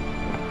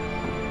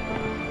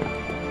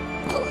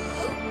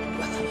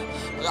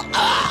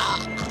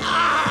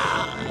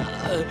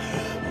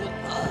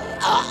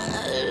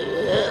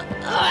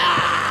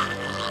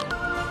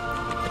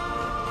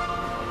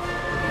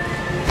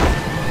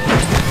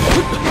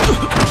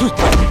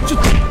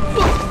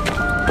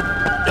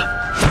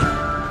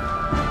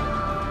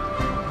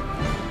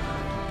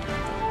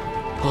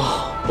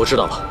我知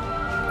道了，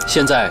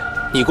现在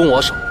你攻我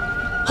守。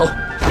好。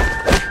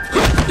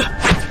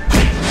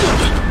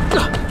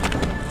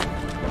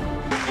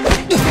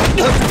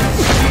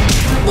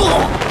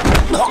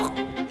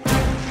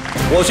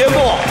我宣布，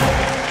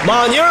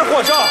马尼尔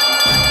获胜。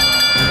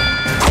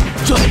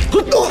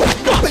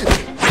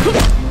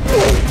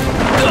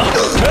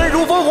陈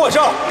如风获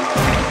胜。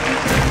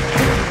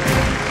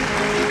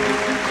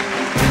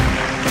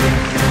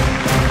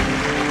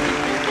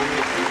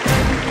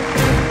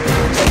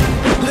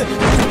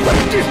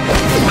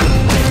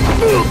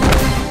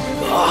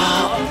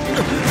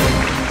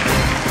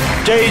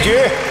这一局，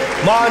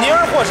马尼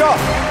尔获胜。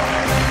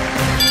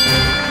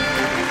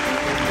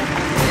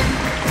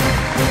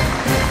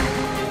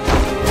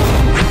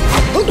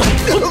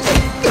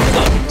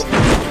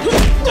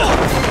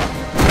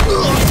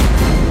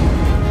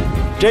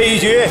这一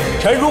局，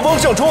陈如风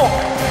胜出。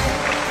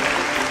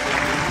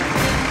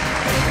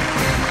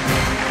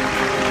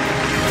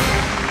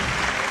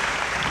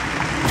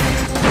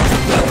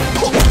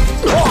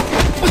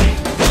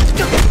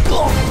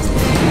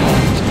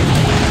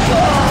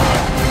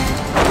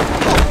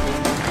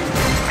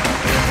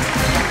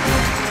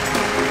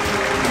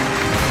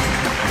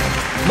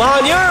马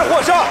尼尔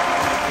获胜。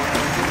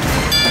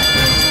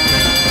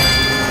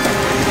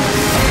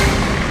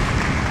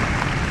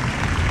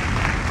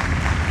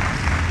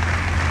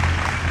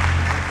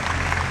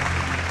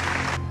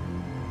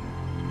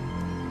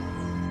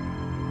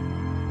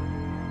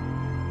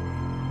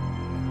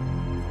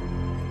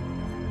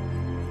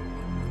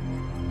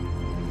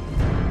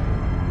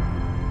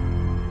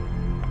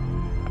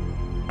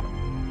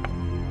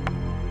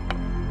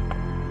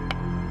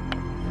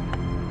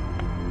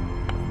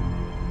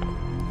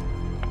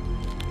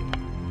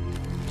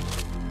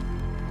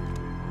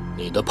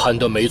你的判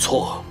断没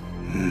错，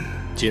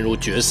进入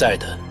决赛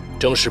的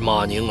正是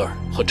马宁儿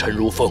和陈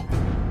如风，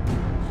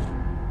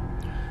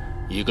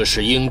一个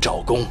是鹰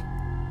爪功，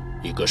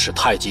一个是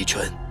太极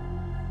拳。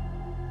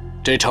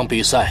这场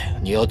比赛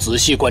你要仔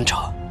细观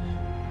察，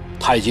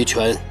太极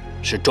拳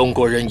是中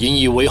国人引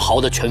以为豪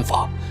的拳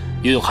法，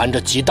蕴含着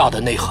极大的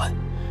内涵。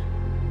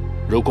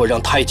如果让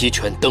太极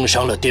拳登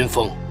上了巅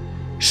峰，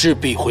势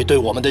必会对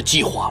我们的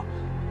计划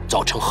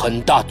造成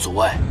很大阻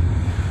碍。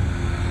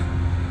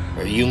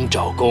而鹰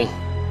爪功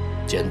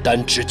简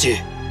单直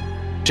接，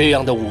这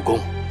样的武功，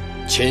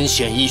浅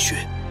显易学，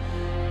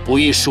不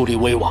易树立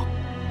威望，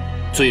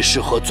最适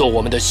合做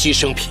我们的牺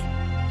牲品。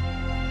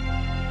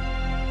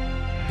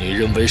你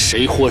认为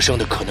谁获胜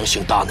的可能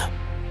性大呢？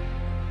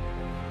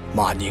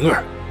马宁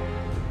儿。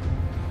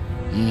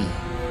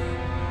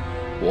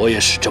我也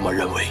是这么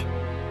认为。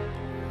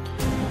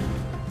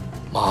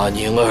马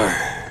宁儿，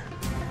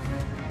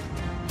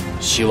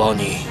希望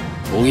你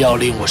不要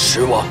令我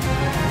失望。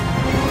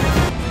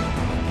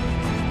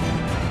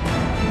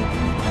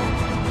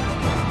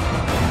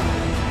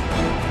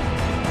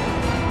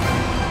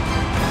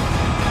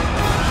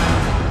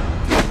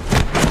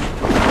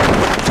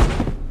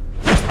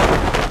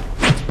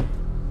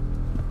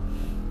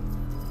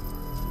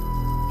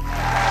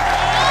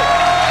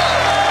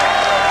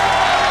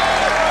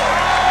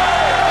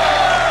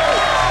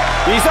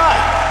比赛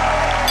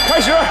开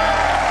始。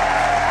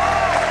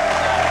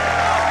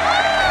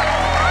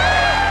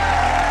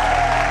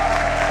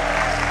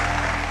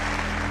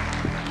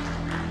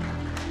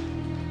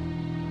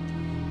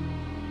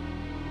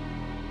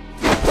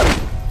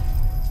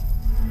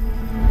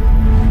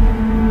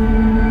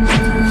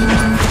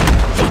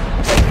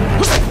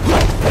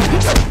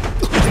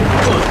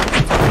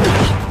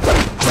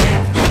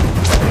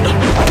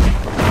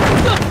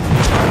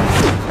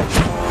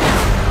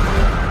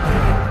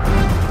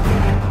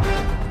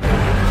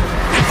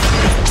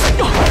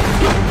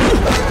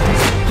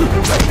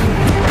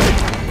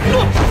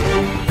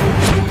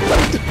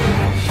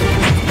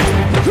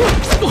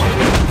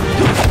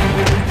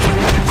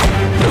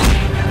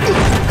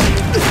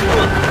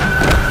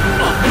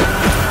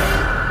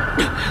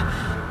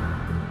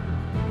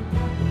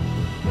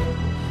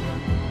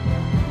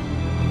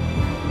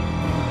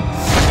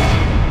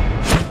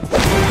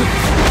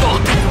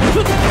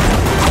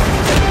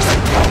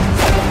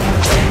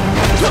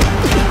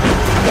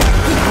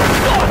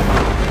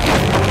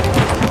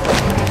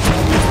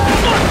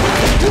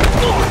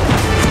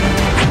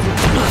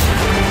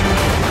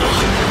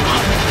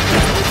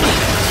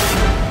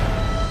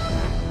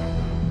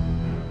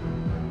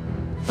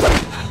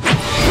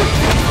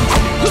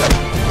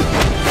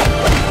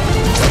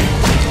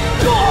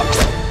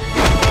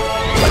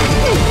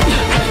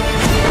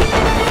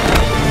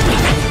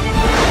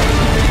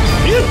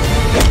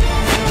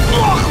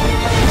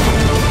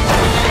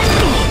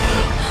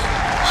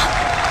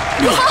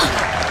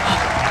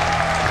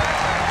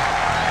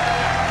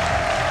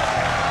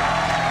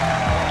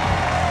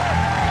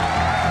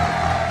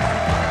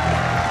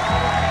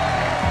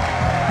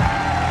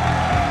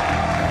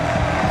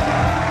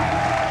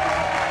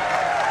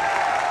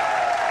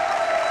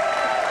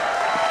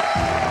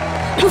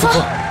刘芳，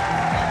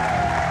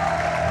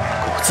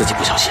我自己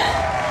不小心，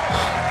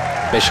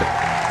没事。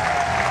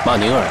马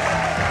宁儿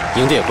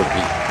赢得也不容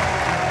易。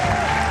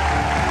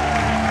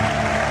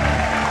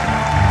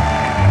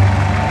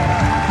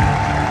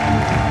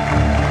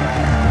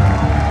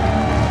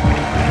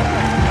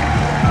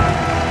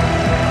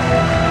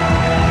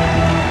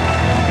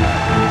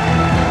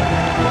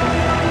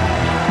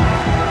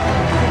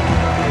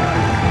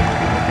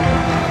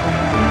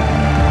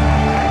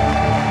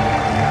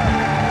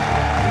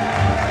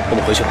我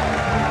们回去吧。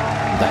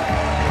来，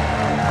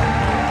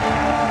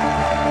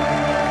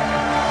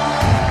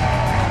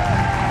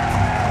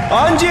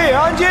安静，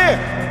安静！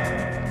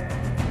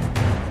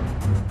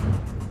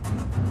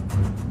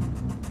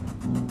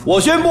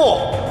我宣布，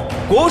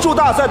国术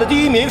大赛的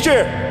第1名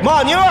是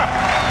马宁儿。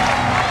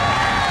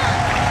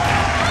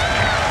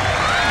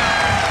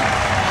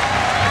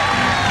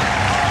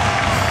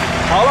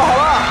好了好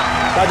了，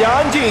大家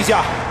安静一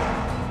下。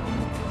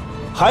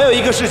还有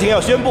一个事情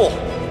要宣布。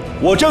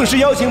我正式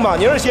邀请马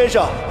宁儿先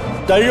生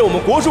担任我们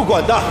国术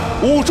馆的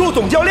武术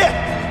总教练。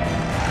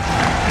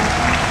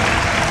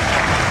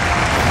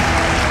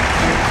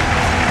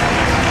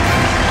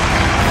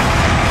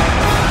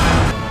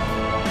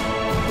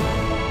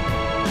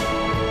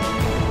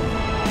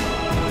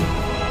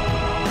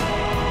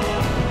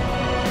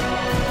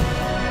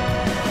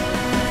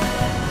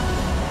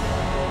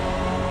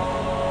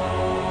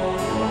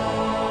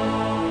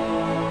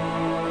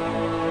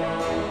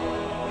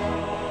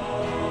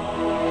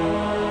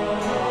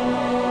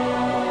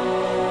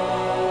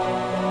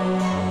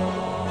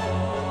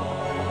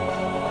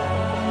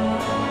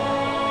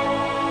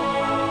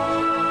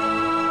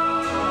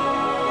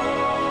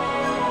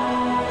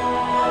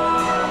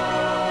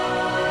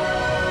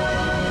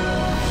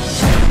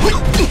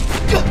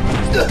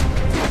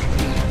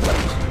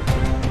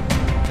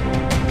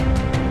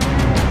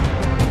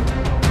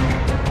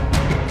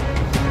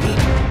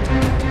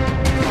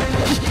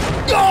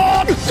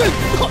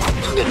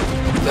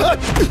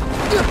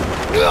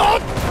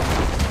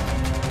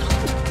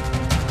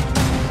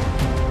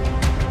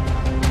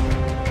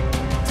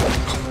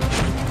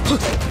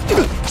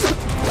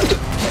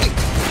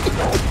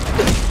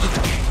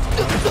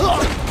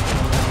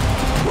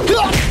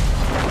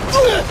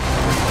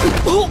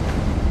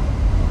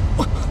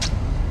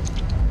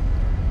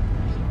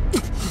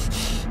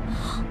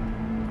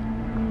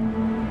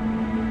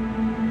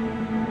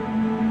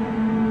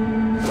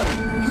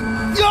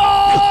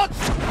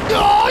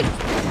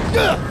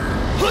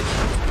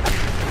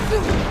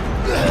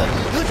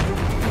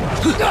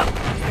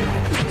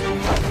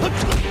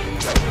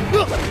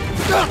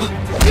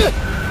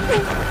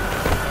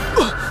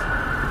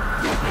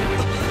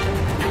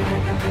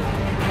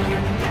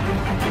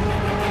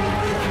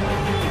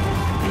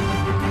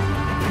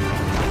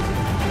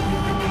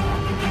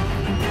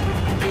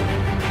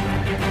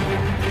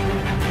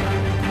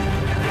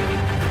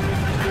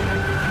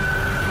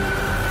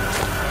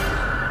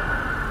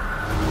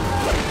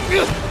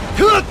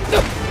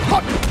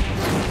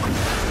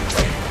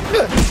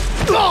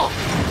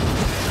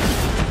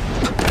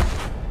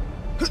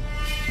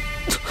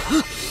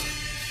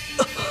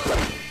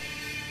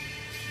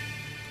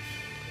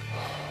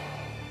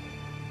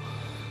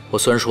我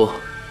虽然说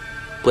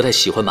不太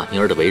喜欢马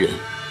宁儿的为人，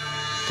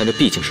但这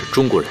毕竟是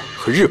中国人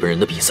和日本人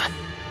的比赛。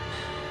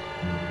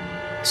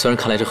虽然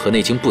看来这河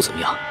内经不怎么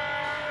样，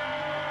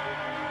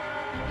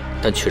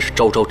但却是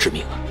招招致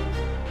命啊！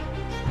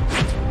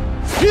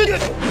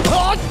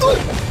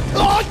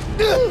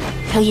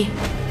飘逸，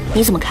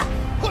你怎么看？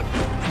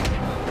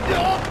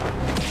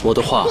我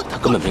的话他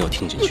根本没有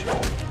听进去，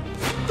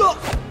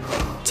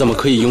怎么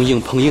可以用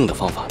硬碰硬的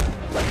方法呢？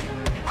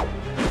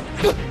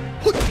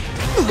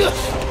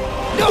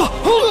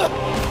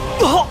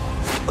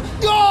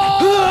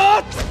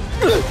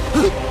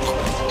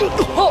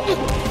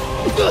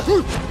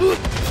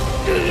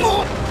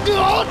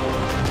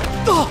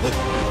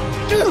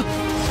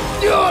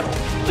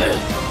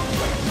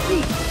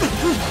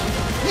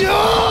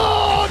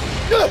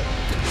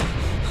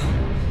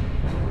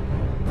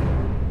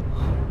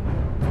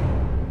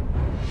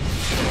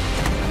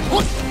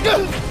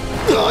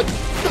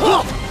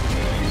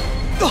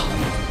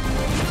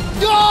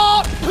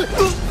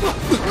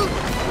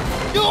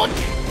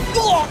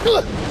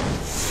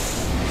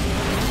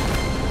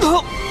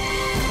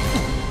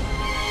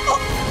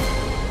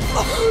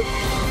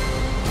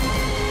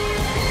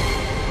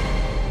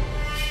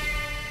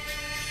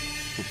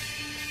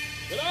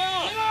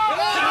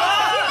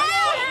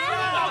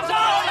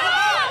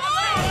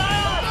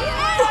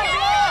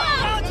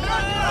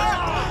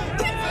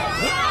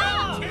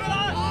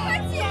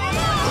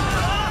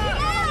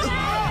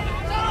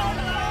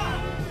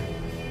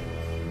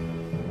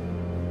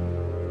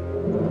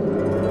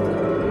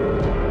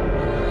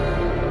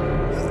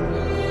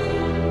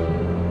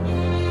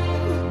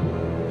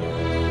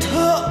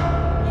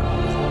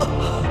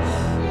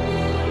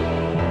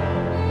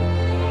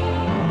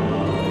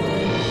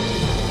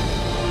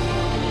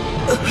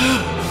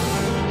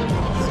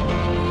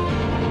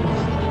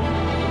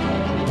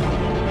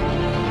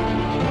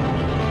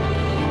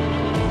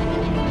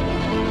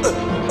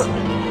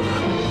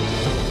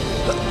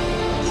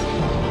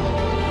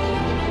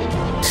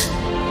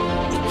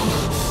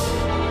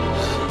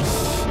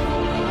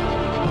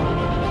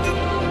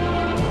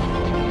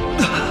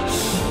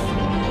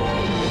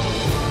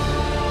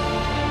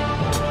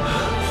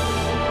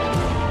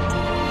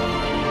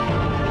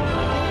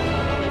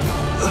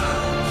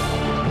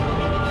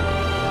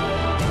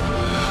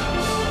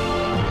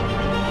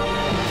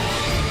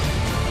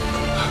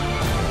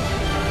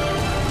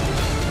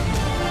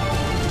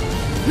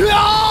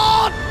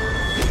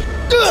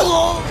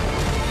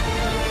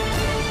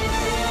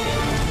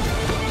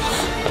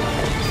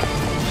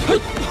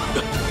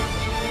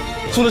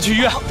送他去医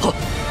院。好，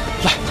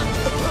来，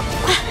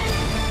快！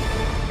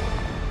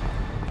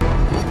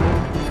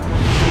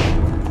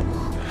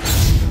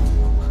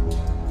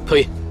可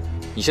以，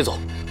你先走，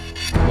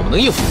我们能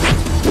应付。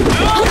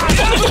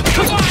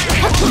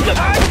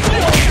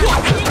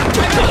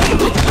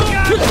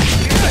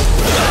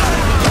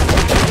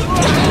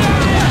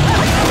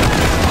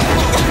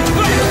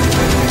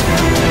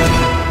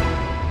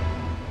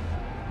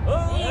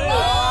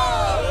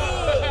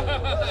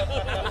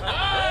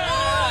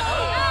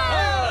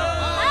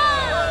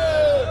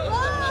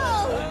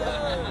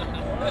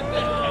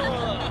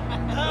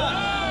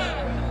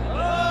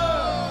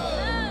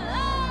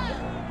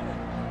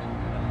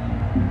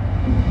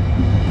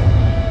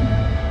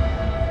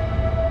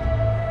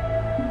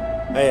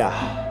哎呀，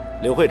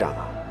刘会长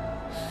啊，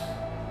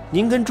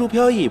您跟朱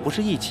飘逸不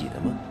是一起的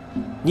吗？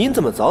您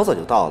怎么早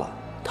就到了，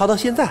他到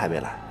现在还没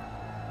来？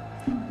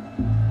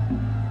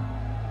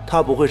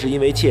他不会是因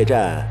为怯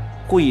战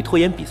故意拖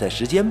延比赛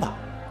时间吧？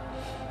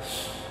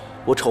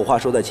我丑话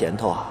说在前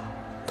头啊，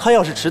他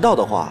要是迟到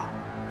的话，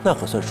那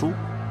可算输。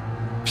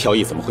飘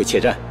逸怎么会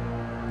怯战？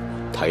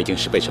他一定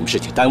是被什么事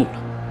情耽误了。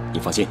你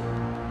放心，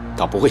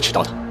他不会迟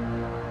到的。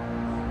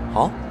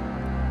好。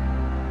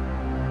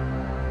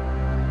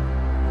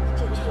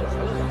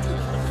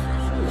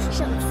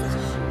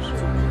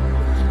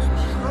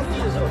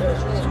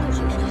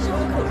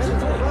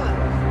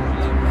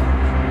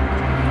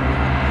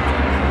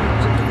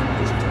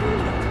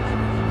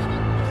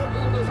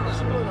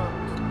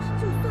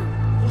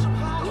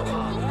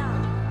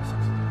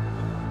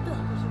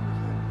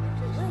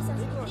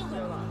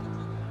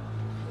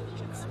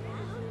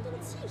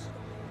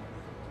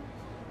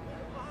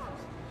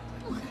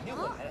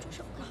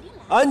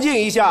安静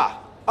一下，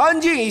安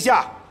静一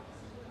下！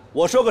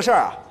我说个事儿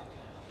啊。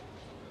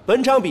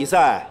本场比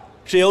赛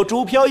是由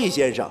朱飘逸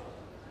先生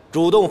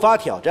主动发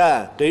挑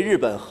战给日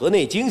本河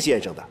内经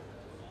先生的，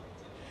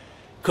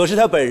可是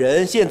他本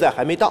人现在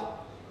还没到。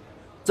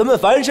咱们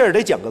凡事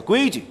得讲个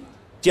规矩，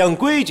讲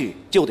规矩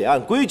就得按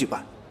规矩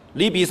办。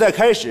离比赛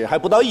开始还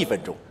不到1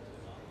分钟，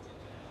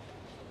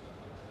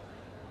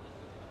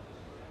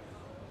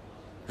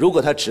如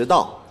果他迟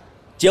到，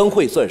将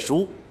会算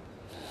输。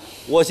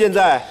我现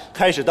在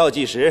开始倒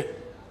计时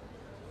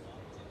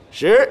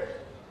，10、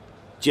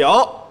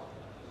9、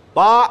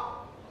8、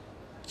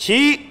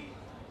7、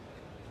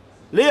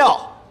6、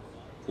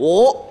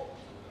5、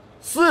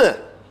4、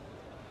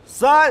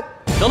3。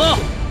等等，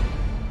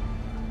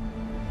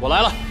我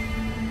来了。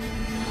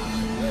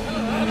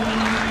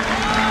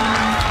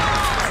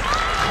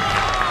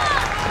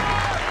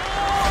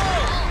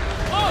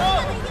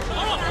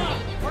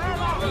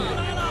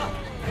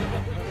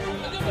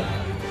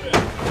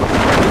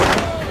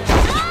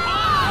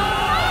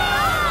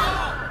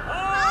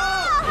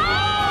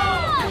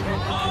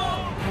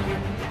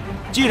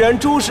既然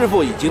朱师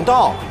傅已经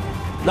到了，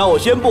那我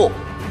宣布，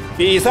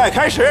比赛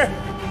开始。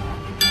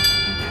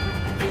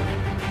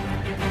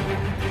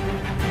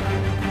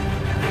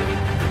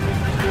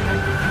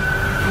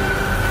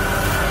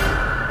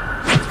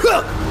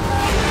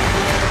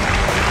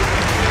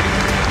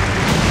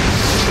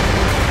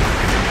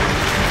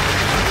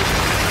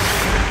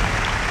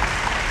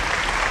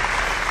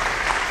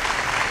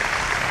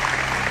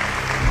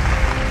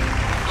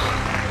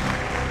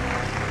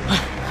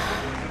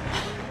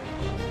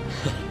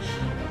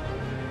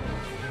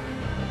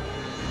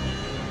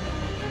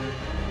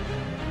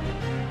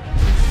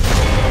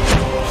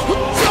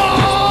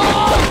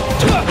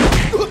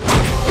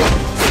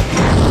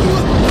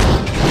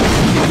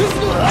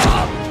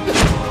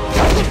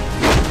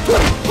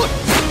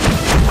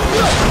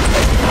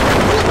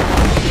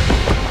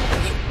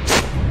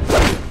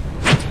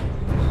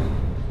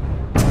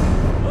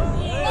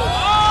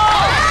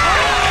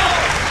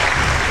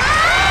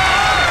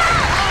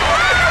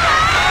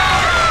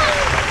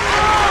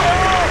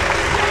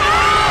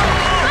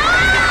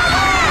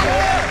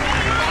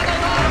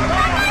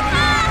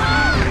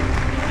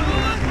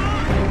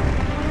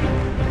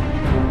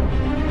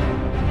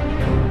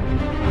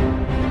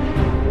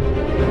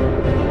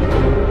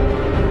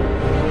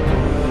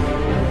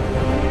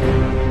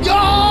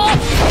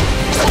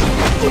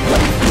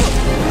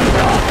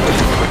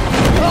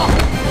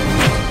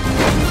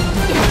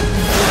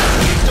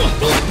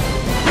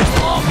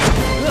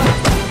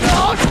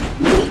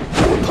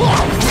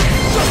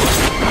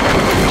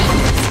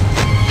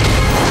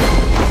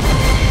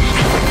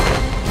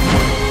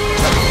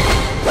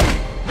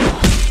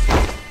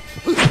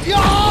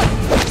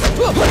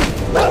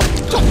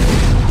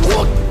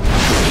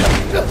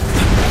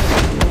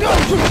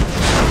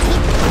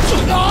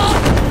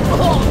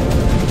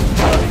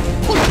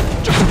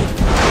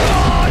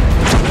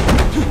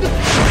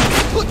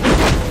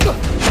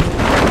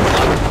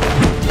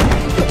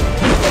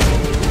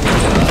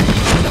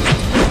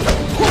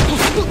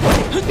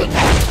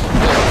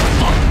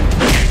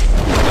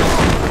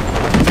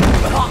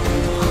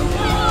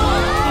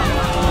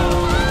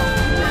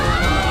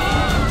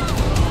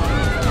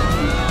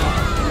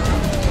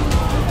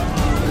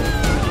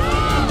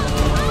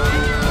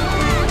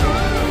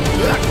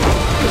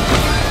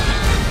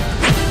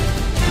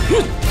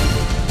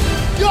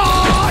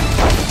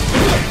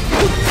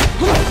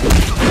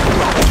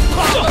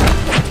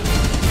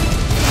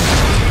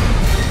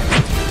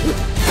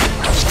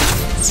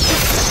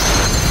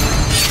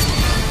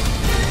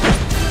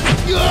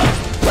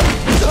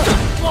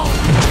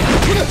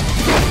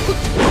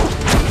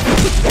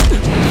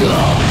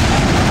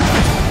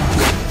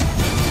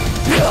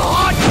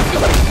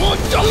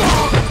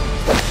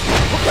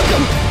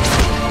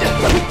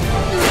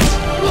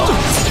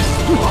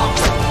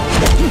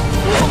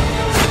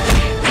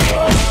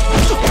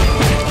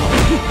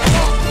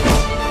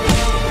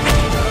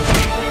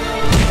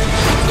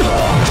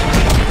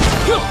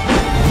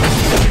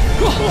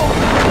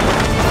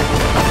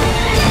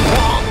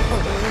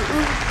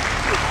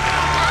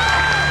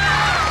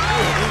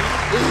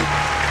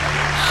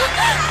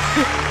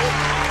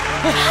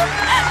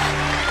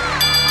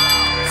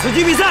此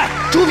局比赛，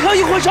朱飘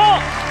逸获胜。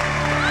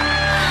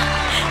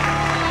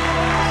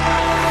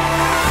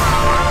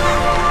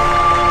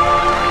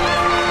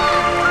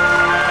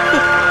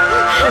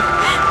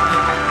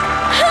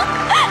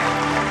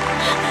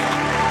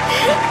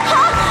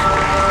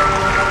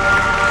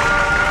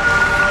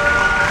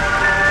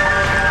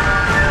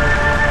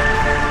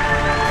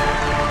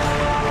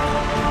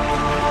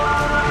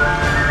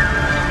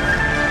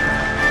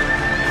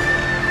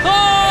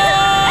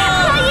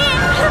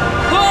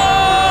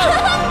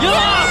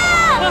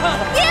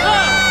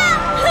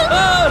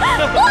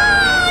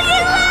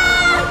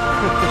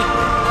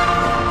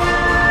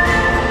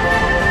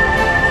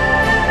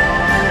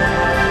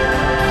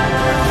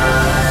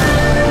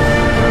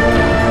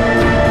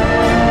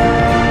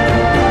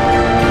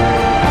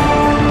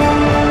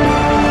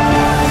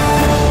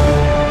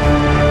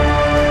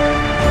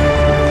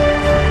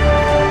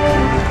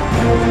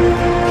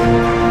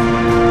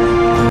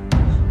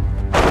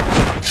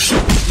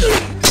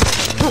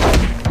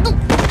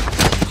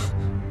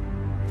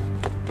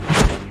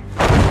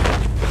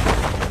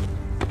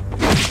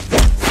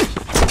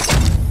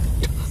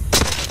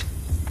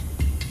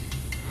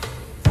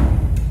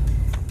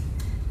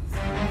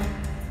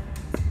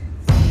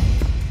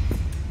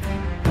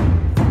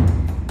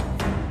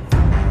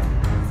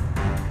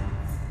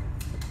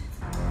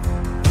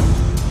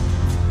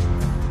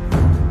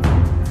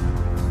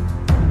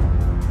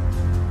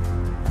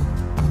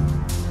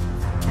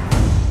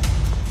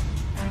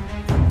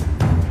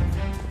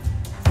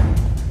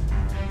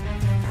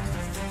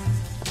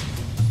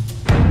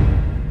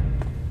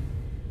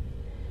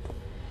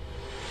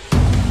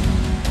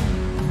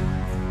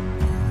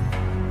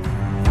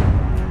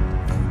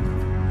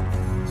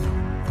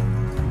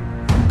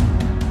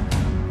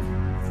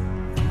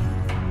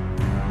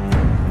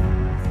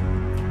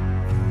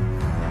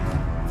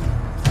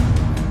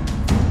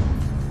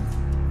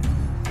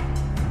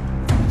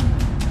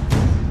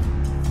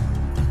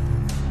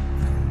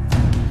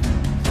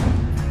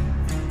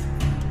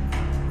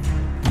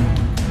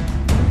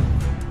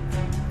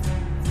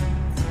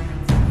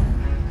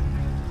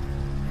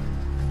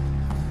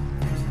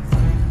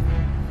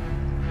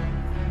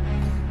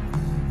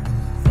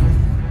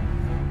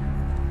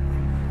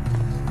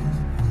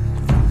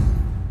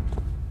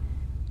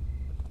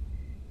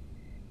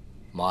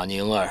马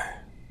宁儿，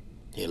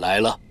你来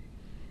了。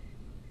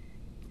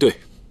对，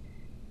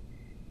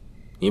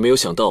你没有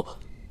想到吧？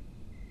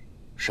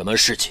什么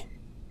事情？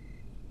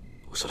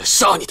我是来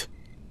杀你的。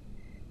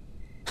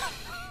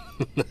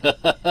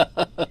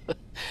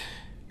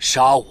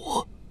杀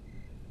我？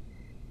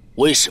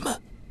为什么？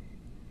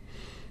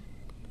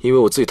因为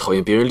我最讨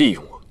厌别人利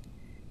用我。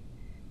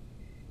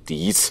第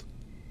一次，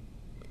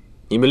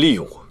你们利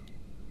用我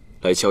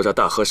来敲诈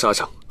大和纱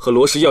厂和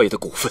罗氏药业的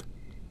股份。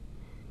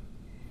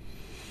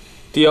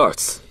第二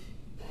次，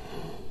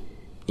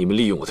你们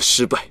利用我的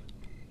失败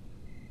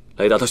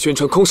来达到宣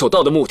传空手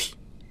道的目的。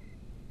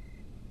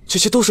这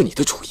些都是你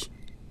的主意，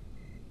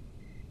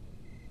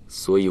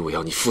所以我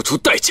要你付出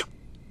代价。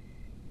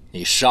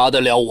你杀得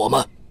了我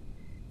吗？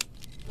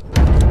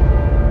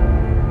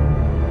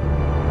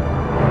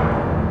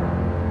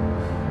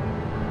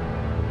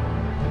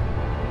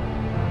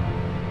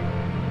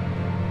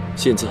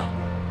现在，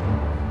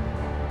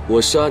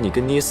我杀你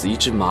跟捏死一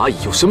只蚂蚁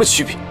有什么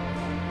区别？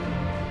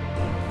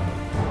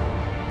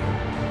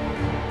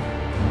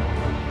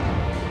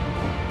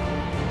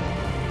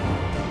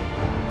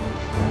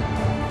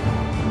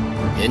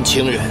年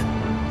轻人，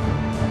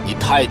你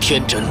太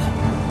天真了。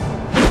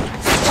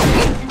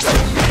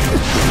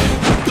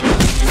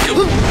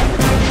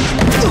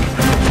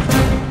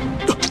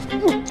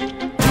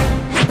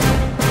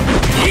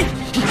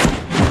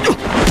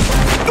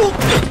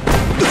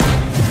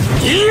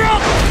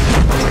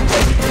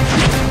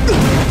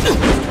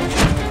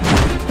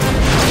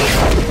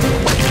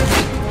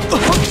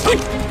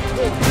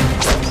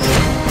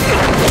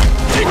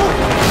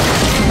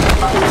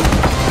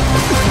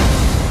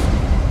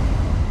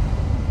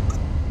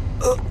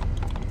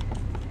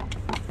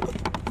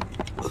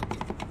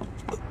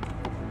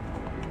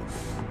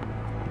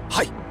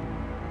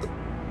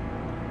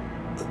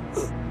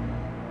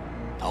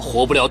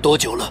活不了多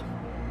久了，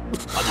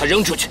把他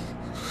扔出去。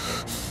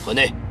河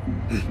内，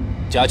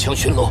加强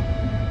巡逻，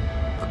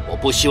我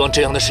不希望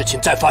这样的事情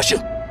再发生。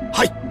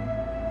嗨。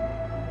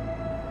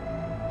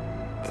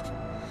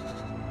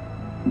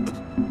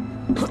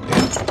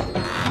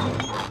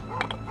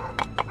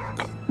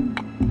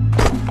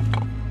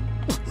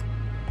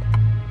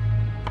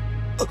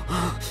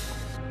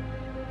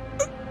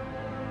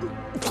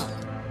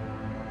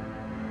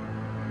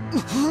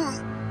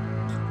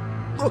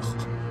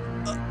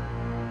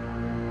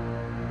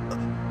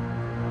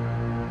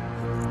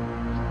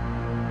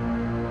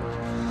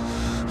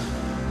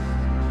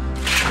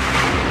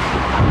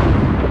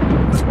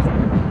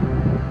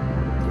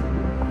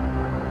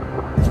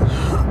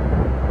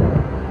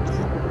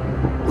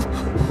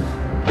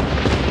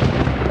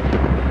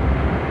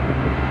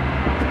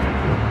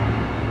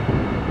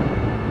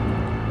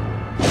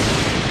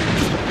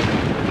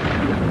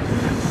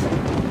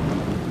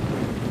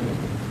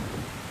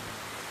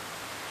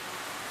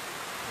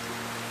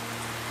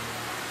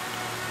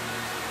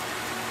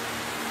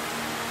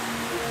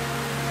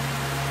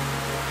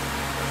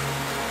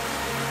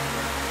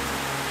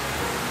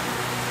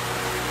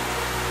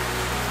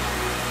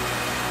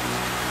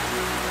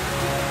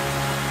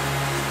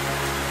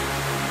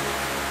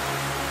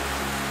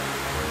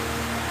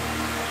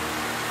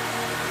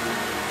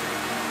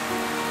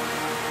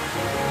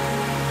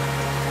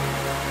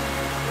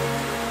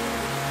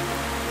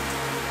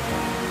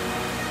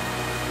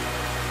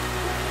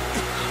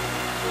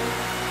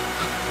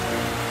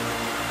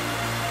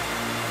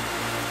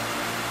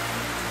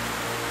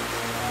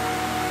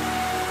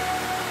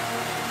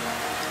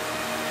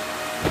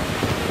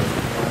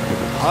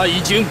他已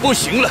经不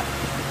行了，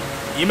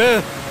你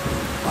们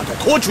把他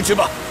拖出去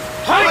吧。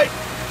嗨！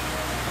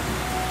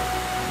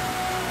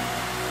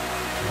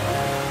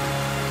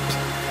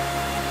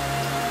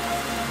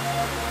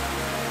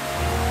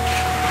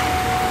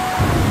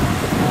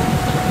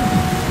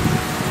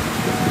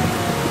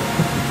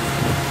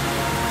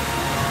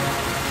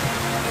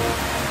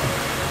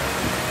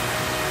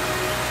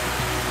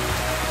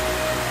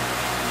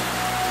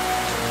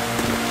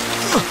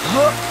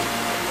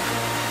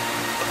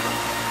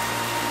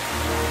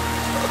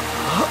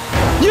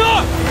宁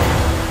儿，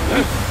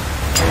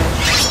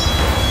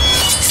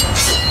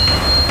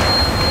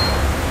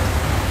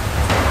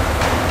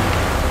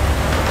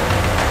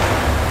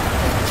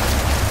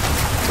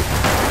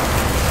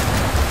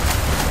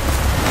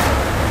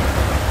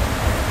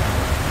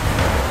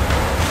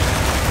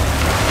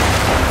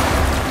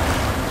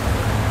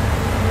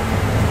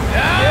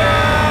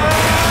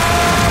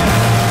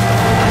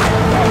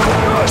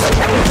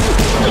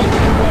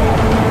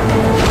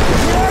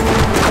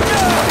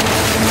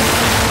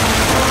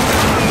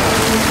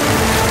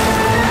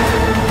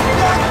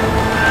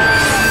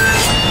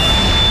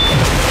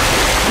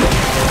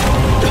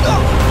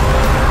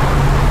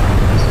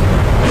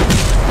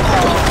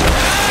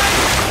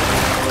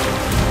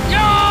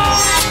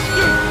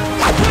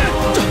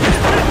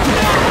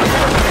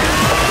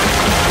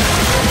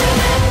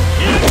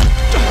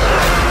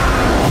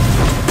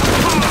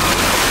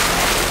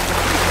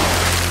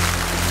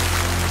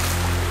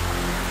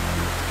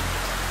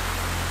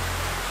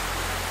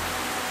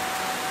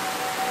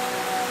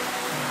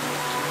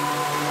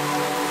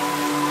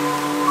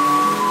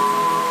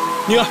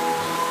宁儿，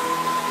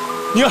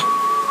宁儿，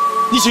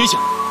你醒一醒，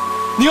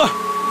宁儿。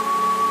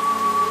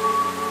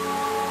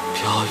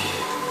飘逸，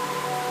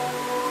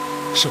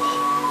是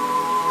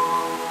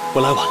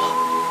我来晚了。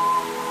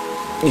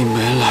你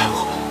没来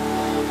晚，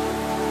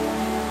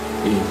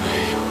你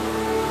没有，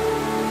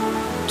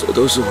这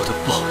都是我的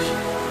报应。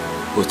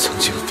我曾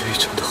经非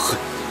常的恨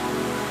你，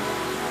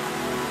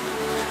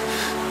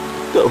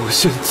但我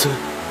现在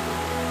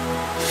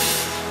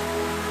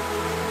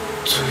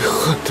最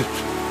恨的人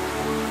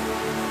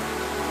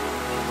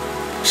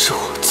是我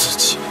自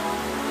己。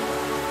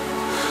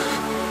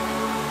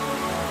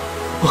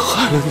我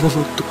害了那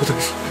么多的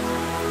人。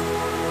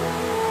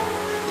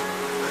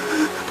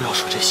不要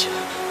说这些。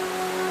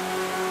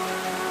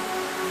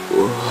我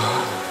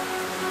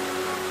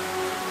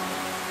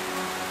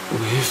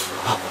没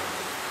法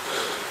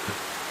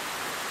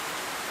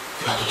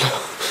原谅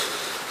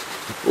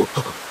我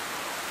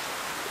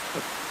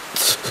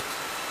自己。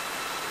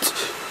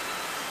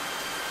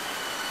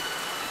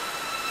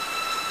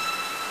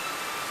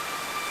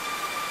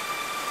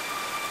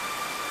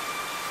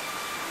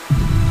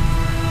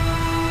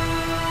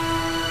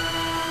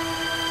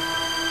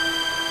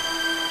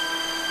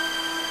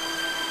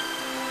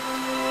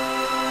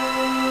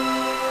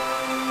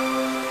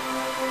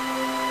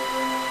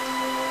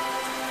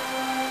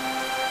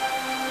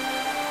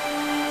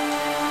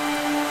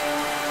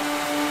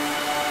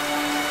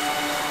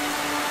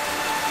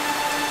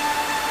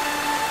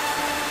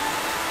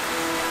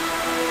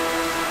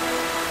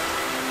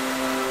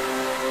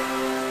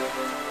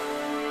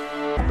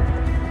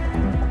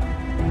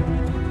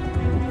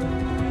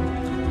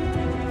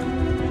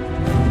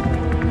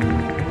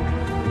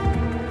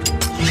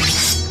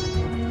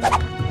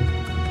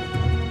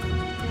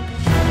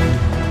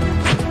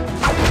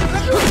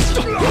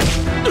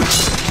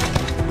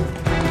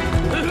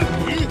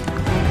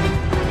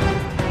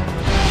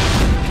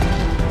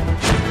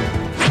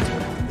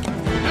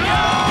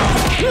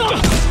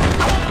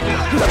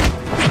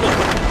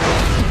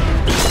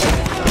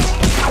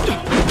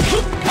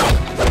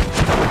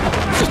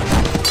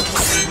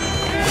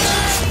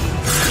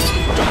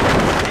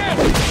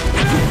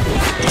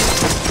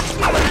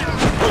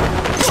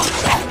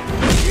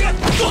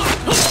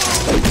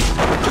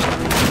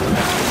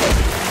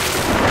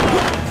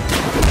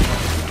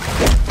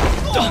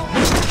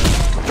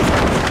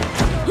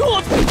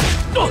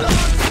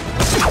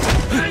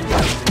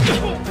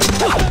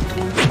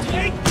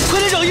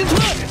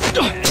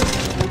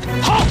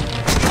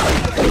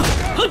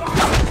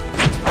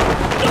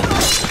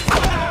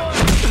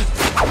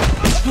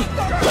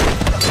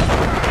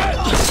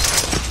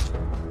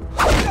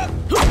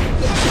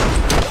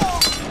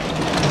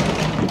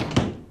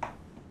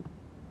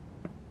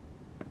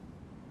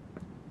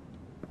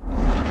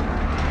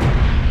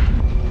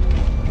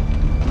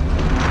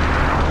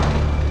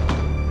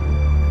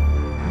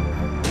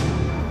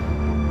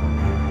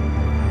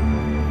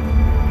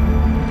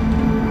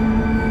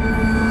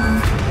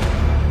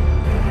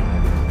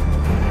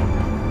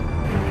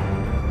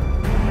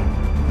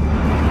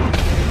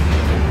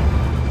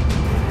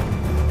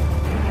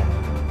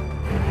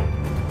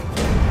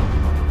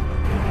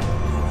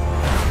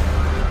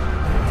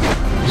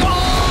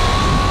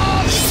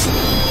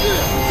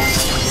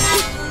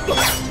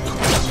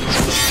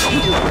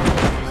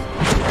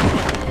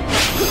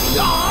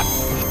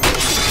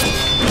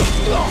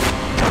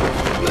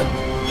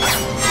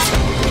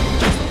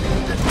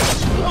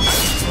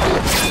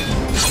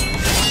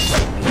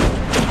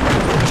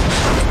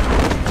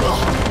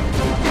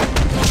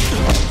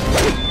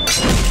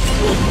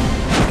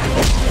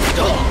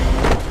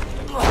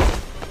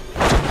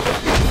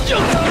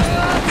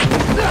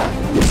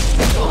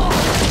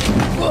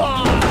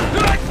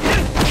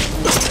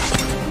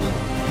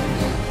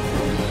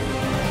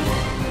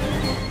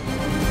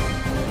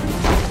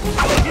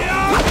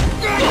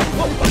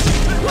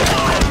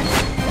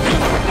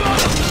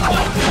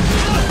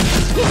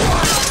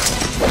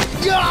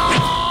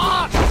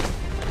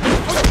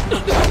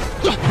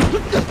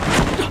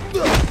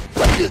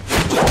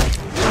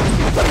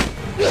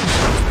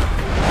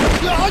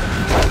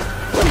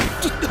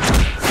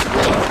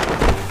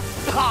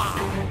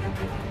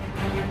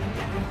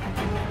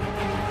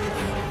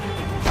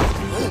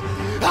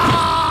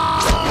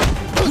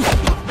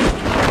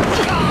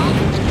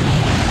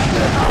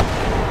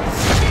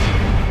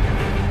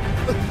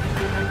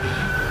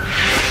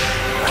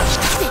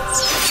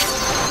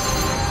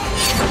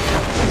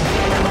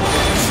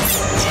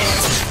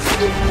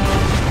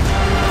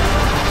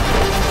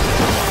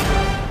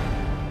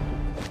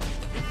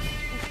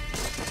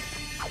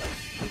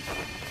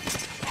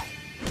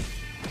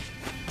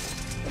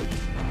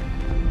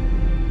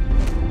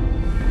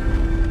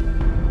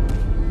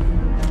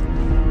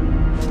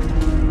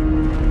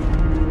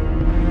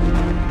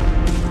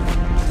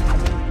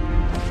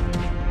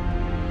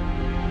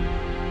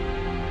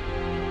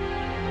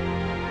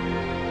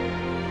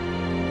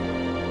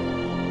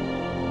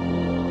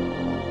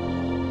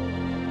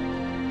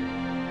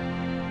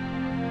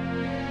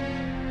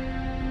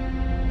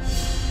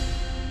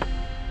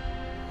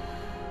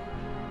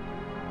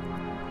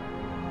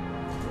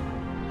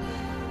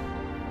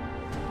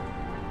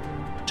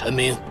陈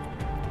明，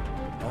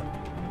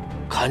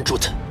看住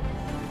他，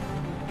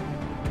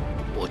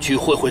我去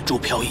会会朱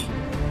飘逸，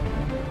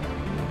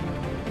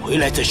回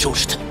来再收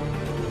拾他。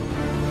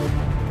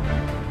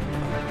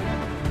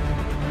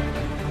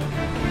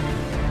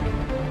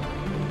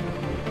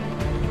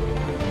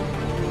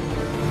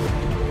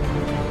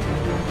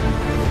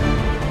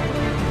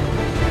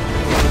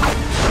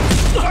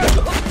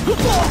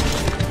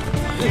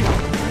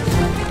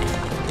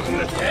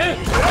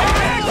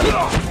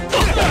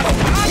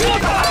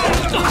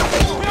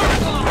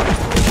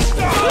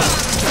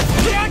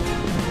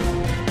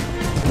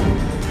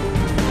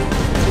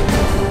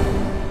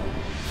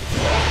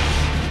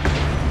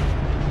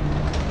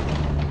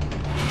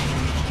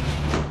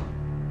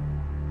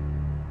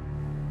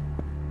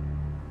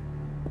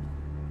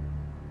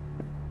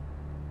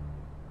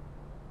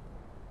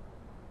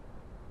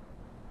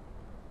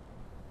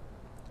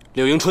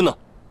柳迎春呢？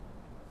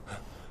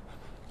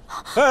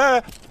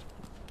哎，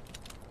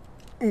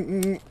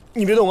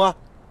你别动啊！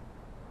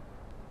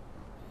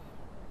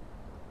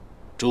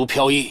朱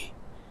飘逸，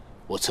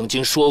我曾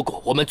经说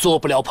过，我们做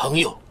不了朋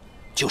友，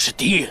就是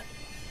敌人。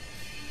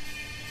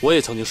我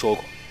也曾经说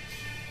过，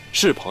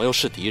是朋友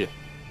是敌人，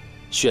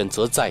选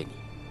择在你，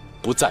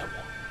不在我。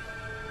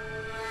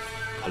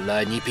看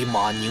来你比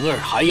马宁儿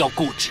还要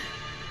固执，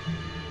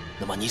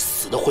那么你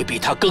死的会比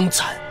他更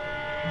惨。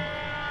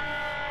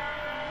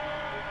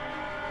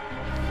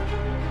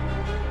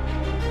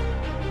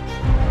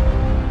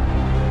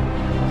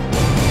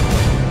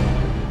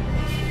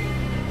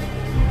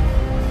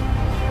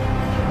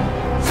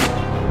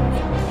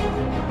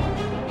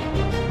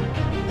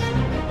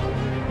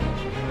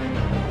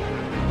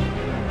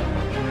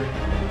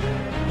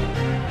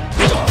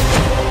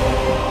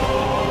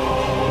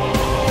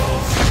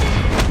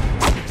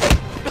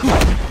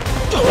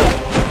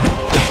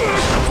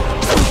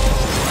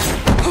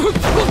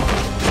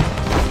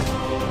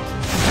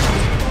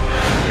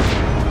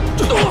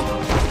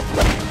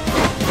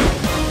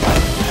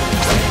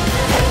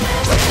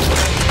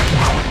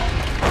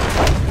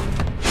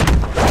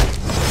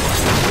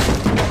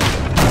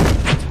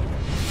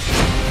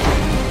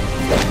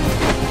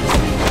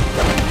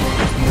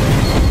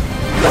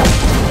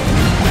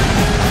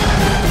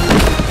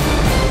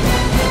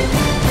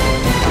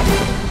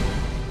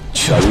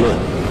全论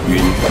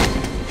云：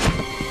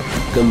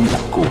根本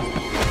固，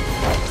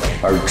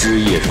而枝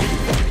叶荣；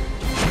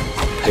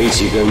培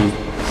其根，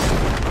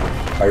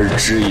而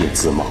枝叶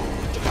自茂。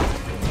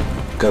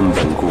根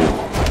本固，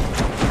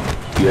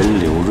源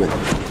流润，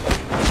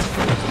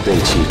内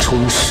气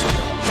充实，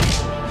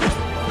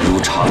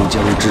如长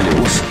江之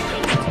流水，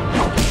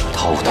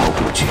滔滔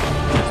不绝，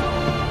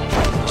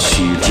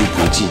取之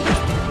不尽，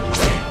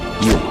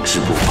用之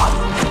不完，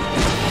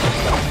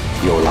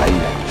有来源，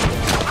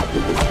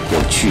有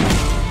去路，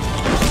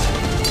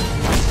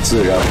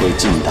自然会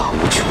劲大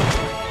无穷，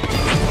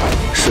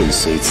顺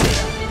随自然，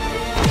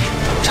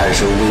产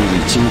生威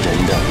力惊人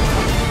的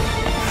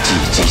积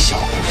极效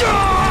果。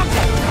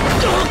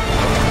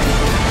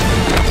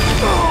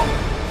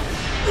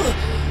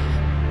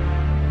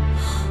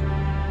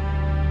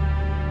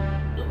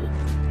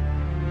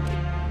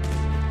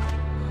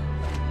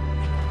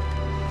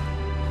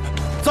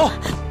走。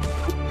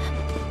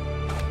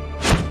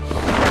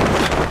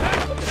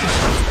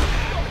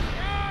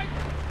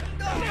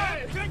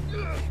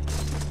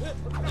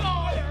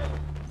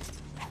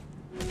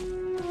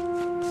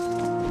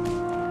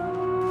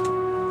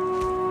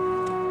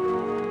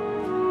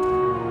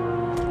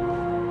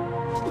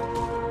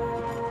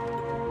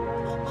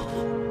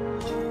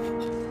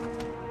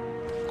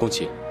宫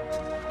崎，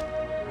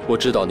我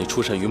知道你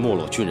出身于没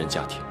落军人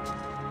家庭，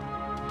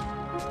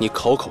你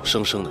口口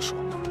声声地说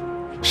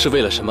是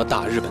为了什么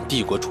大日本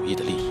帝国主义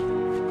的利益。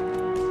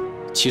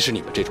其实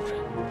你们这种人，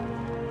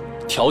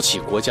挑起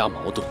国家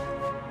矛盾，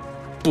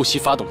不惜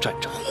发动战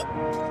争，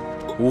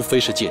无非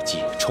是借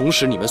机重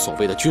拾你们所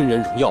谓的军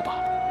人荣耀罢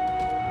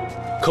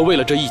了。可为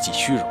了这一己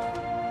虚荣，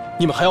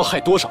你们还要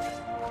害多少人？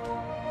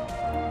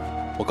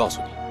我告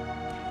诉你，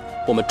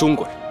我们中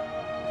国人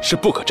是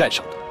不可战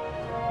胜的。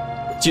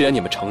既然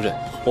你们承认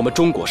我们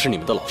中国是你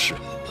们的老师，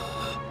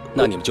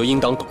那你们就应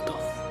当懂得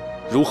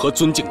如何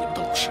尊敬你们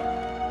的老师。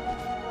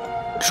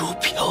朱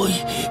飘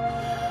逸，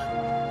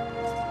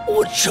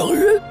我承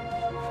认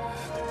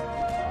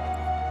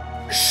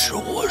是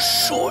我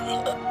说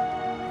了。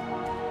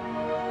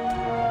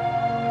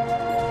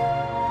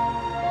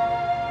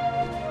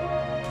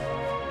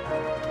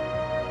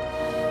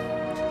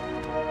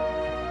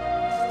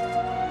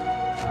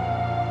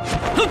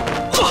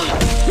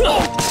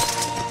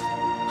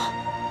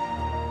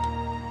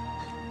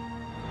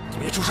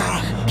别出声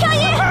了！飘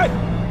逸，哎，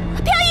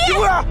飘逸，别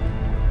过来！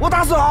我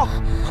打死好，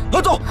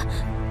走，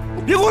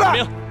别过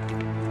来！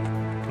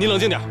你冷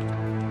静点，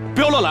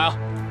不要乱来啊！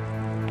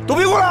都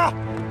别过来！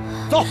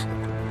走！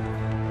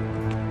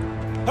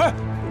哎，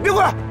别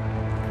过来！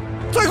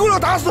再过来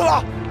打死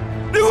了！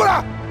别过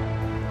来！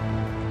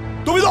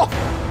都别动！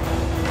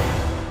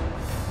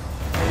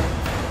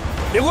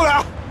别过来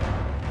啊！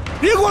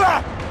别过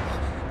来！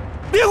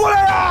别过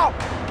来呀！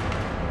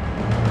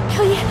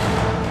飘逸，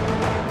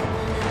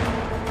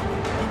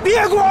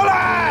别过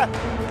来！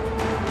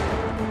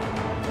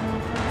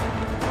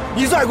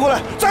你再过来，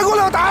再过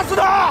来，我打死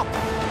他！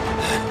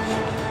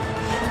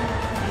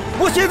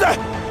我现在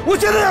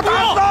要打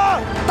死他，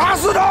打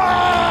死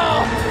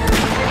他！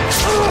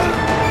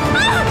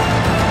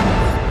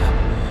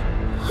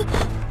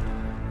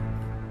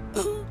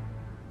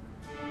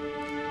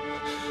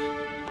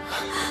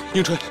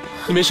迎春，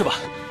你没事吧？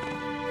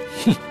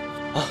哼！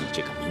啊，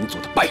这个民族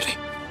的败类！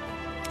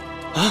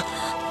啊，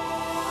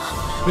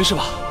没事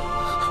吧？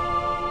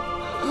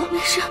我没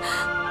事。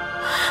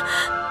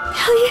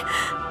飘逸，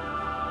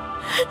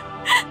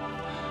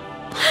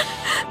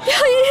飘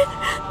逸。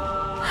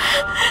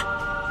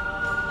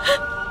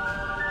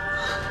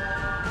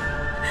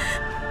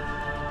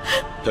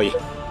飘逸，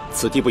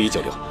此地不宜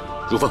久留。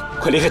如风，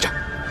快离开这儿。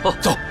哦，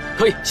走，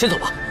可以，先走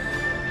吧。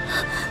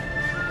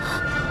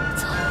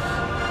走。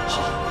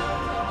好，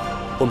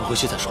我们回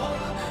去再说。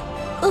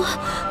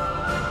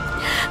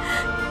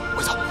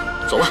快走，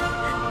走吧。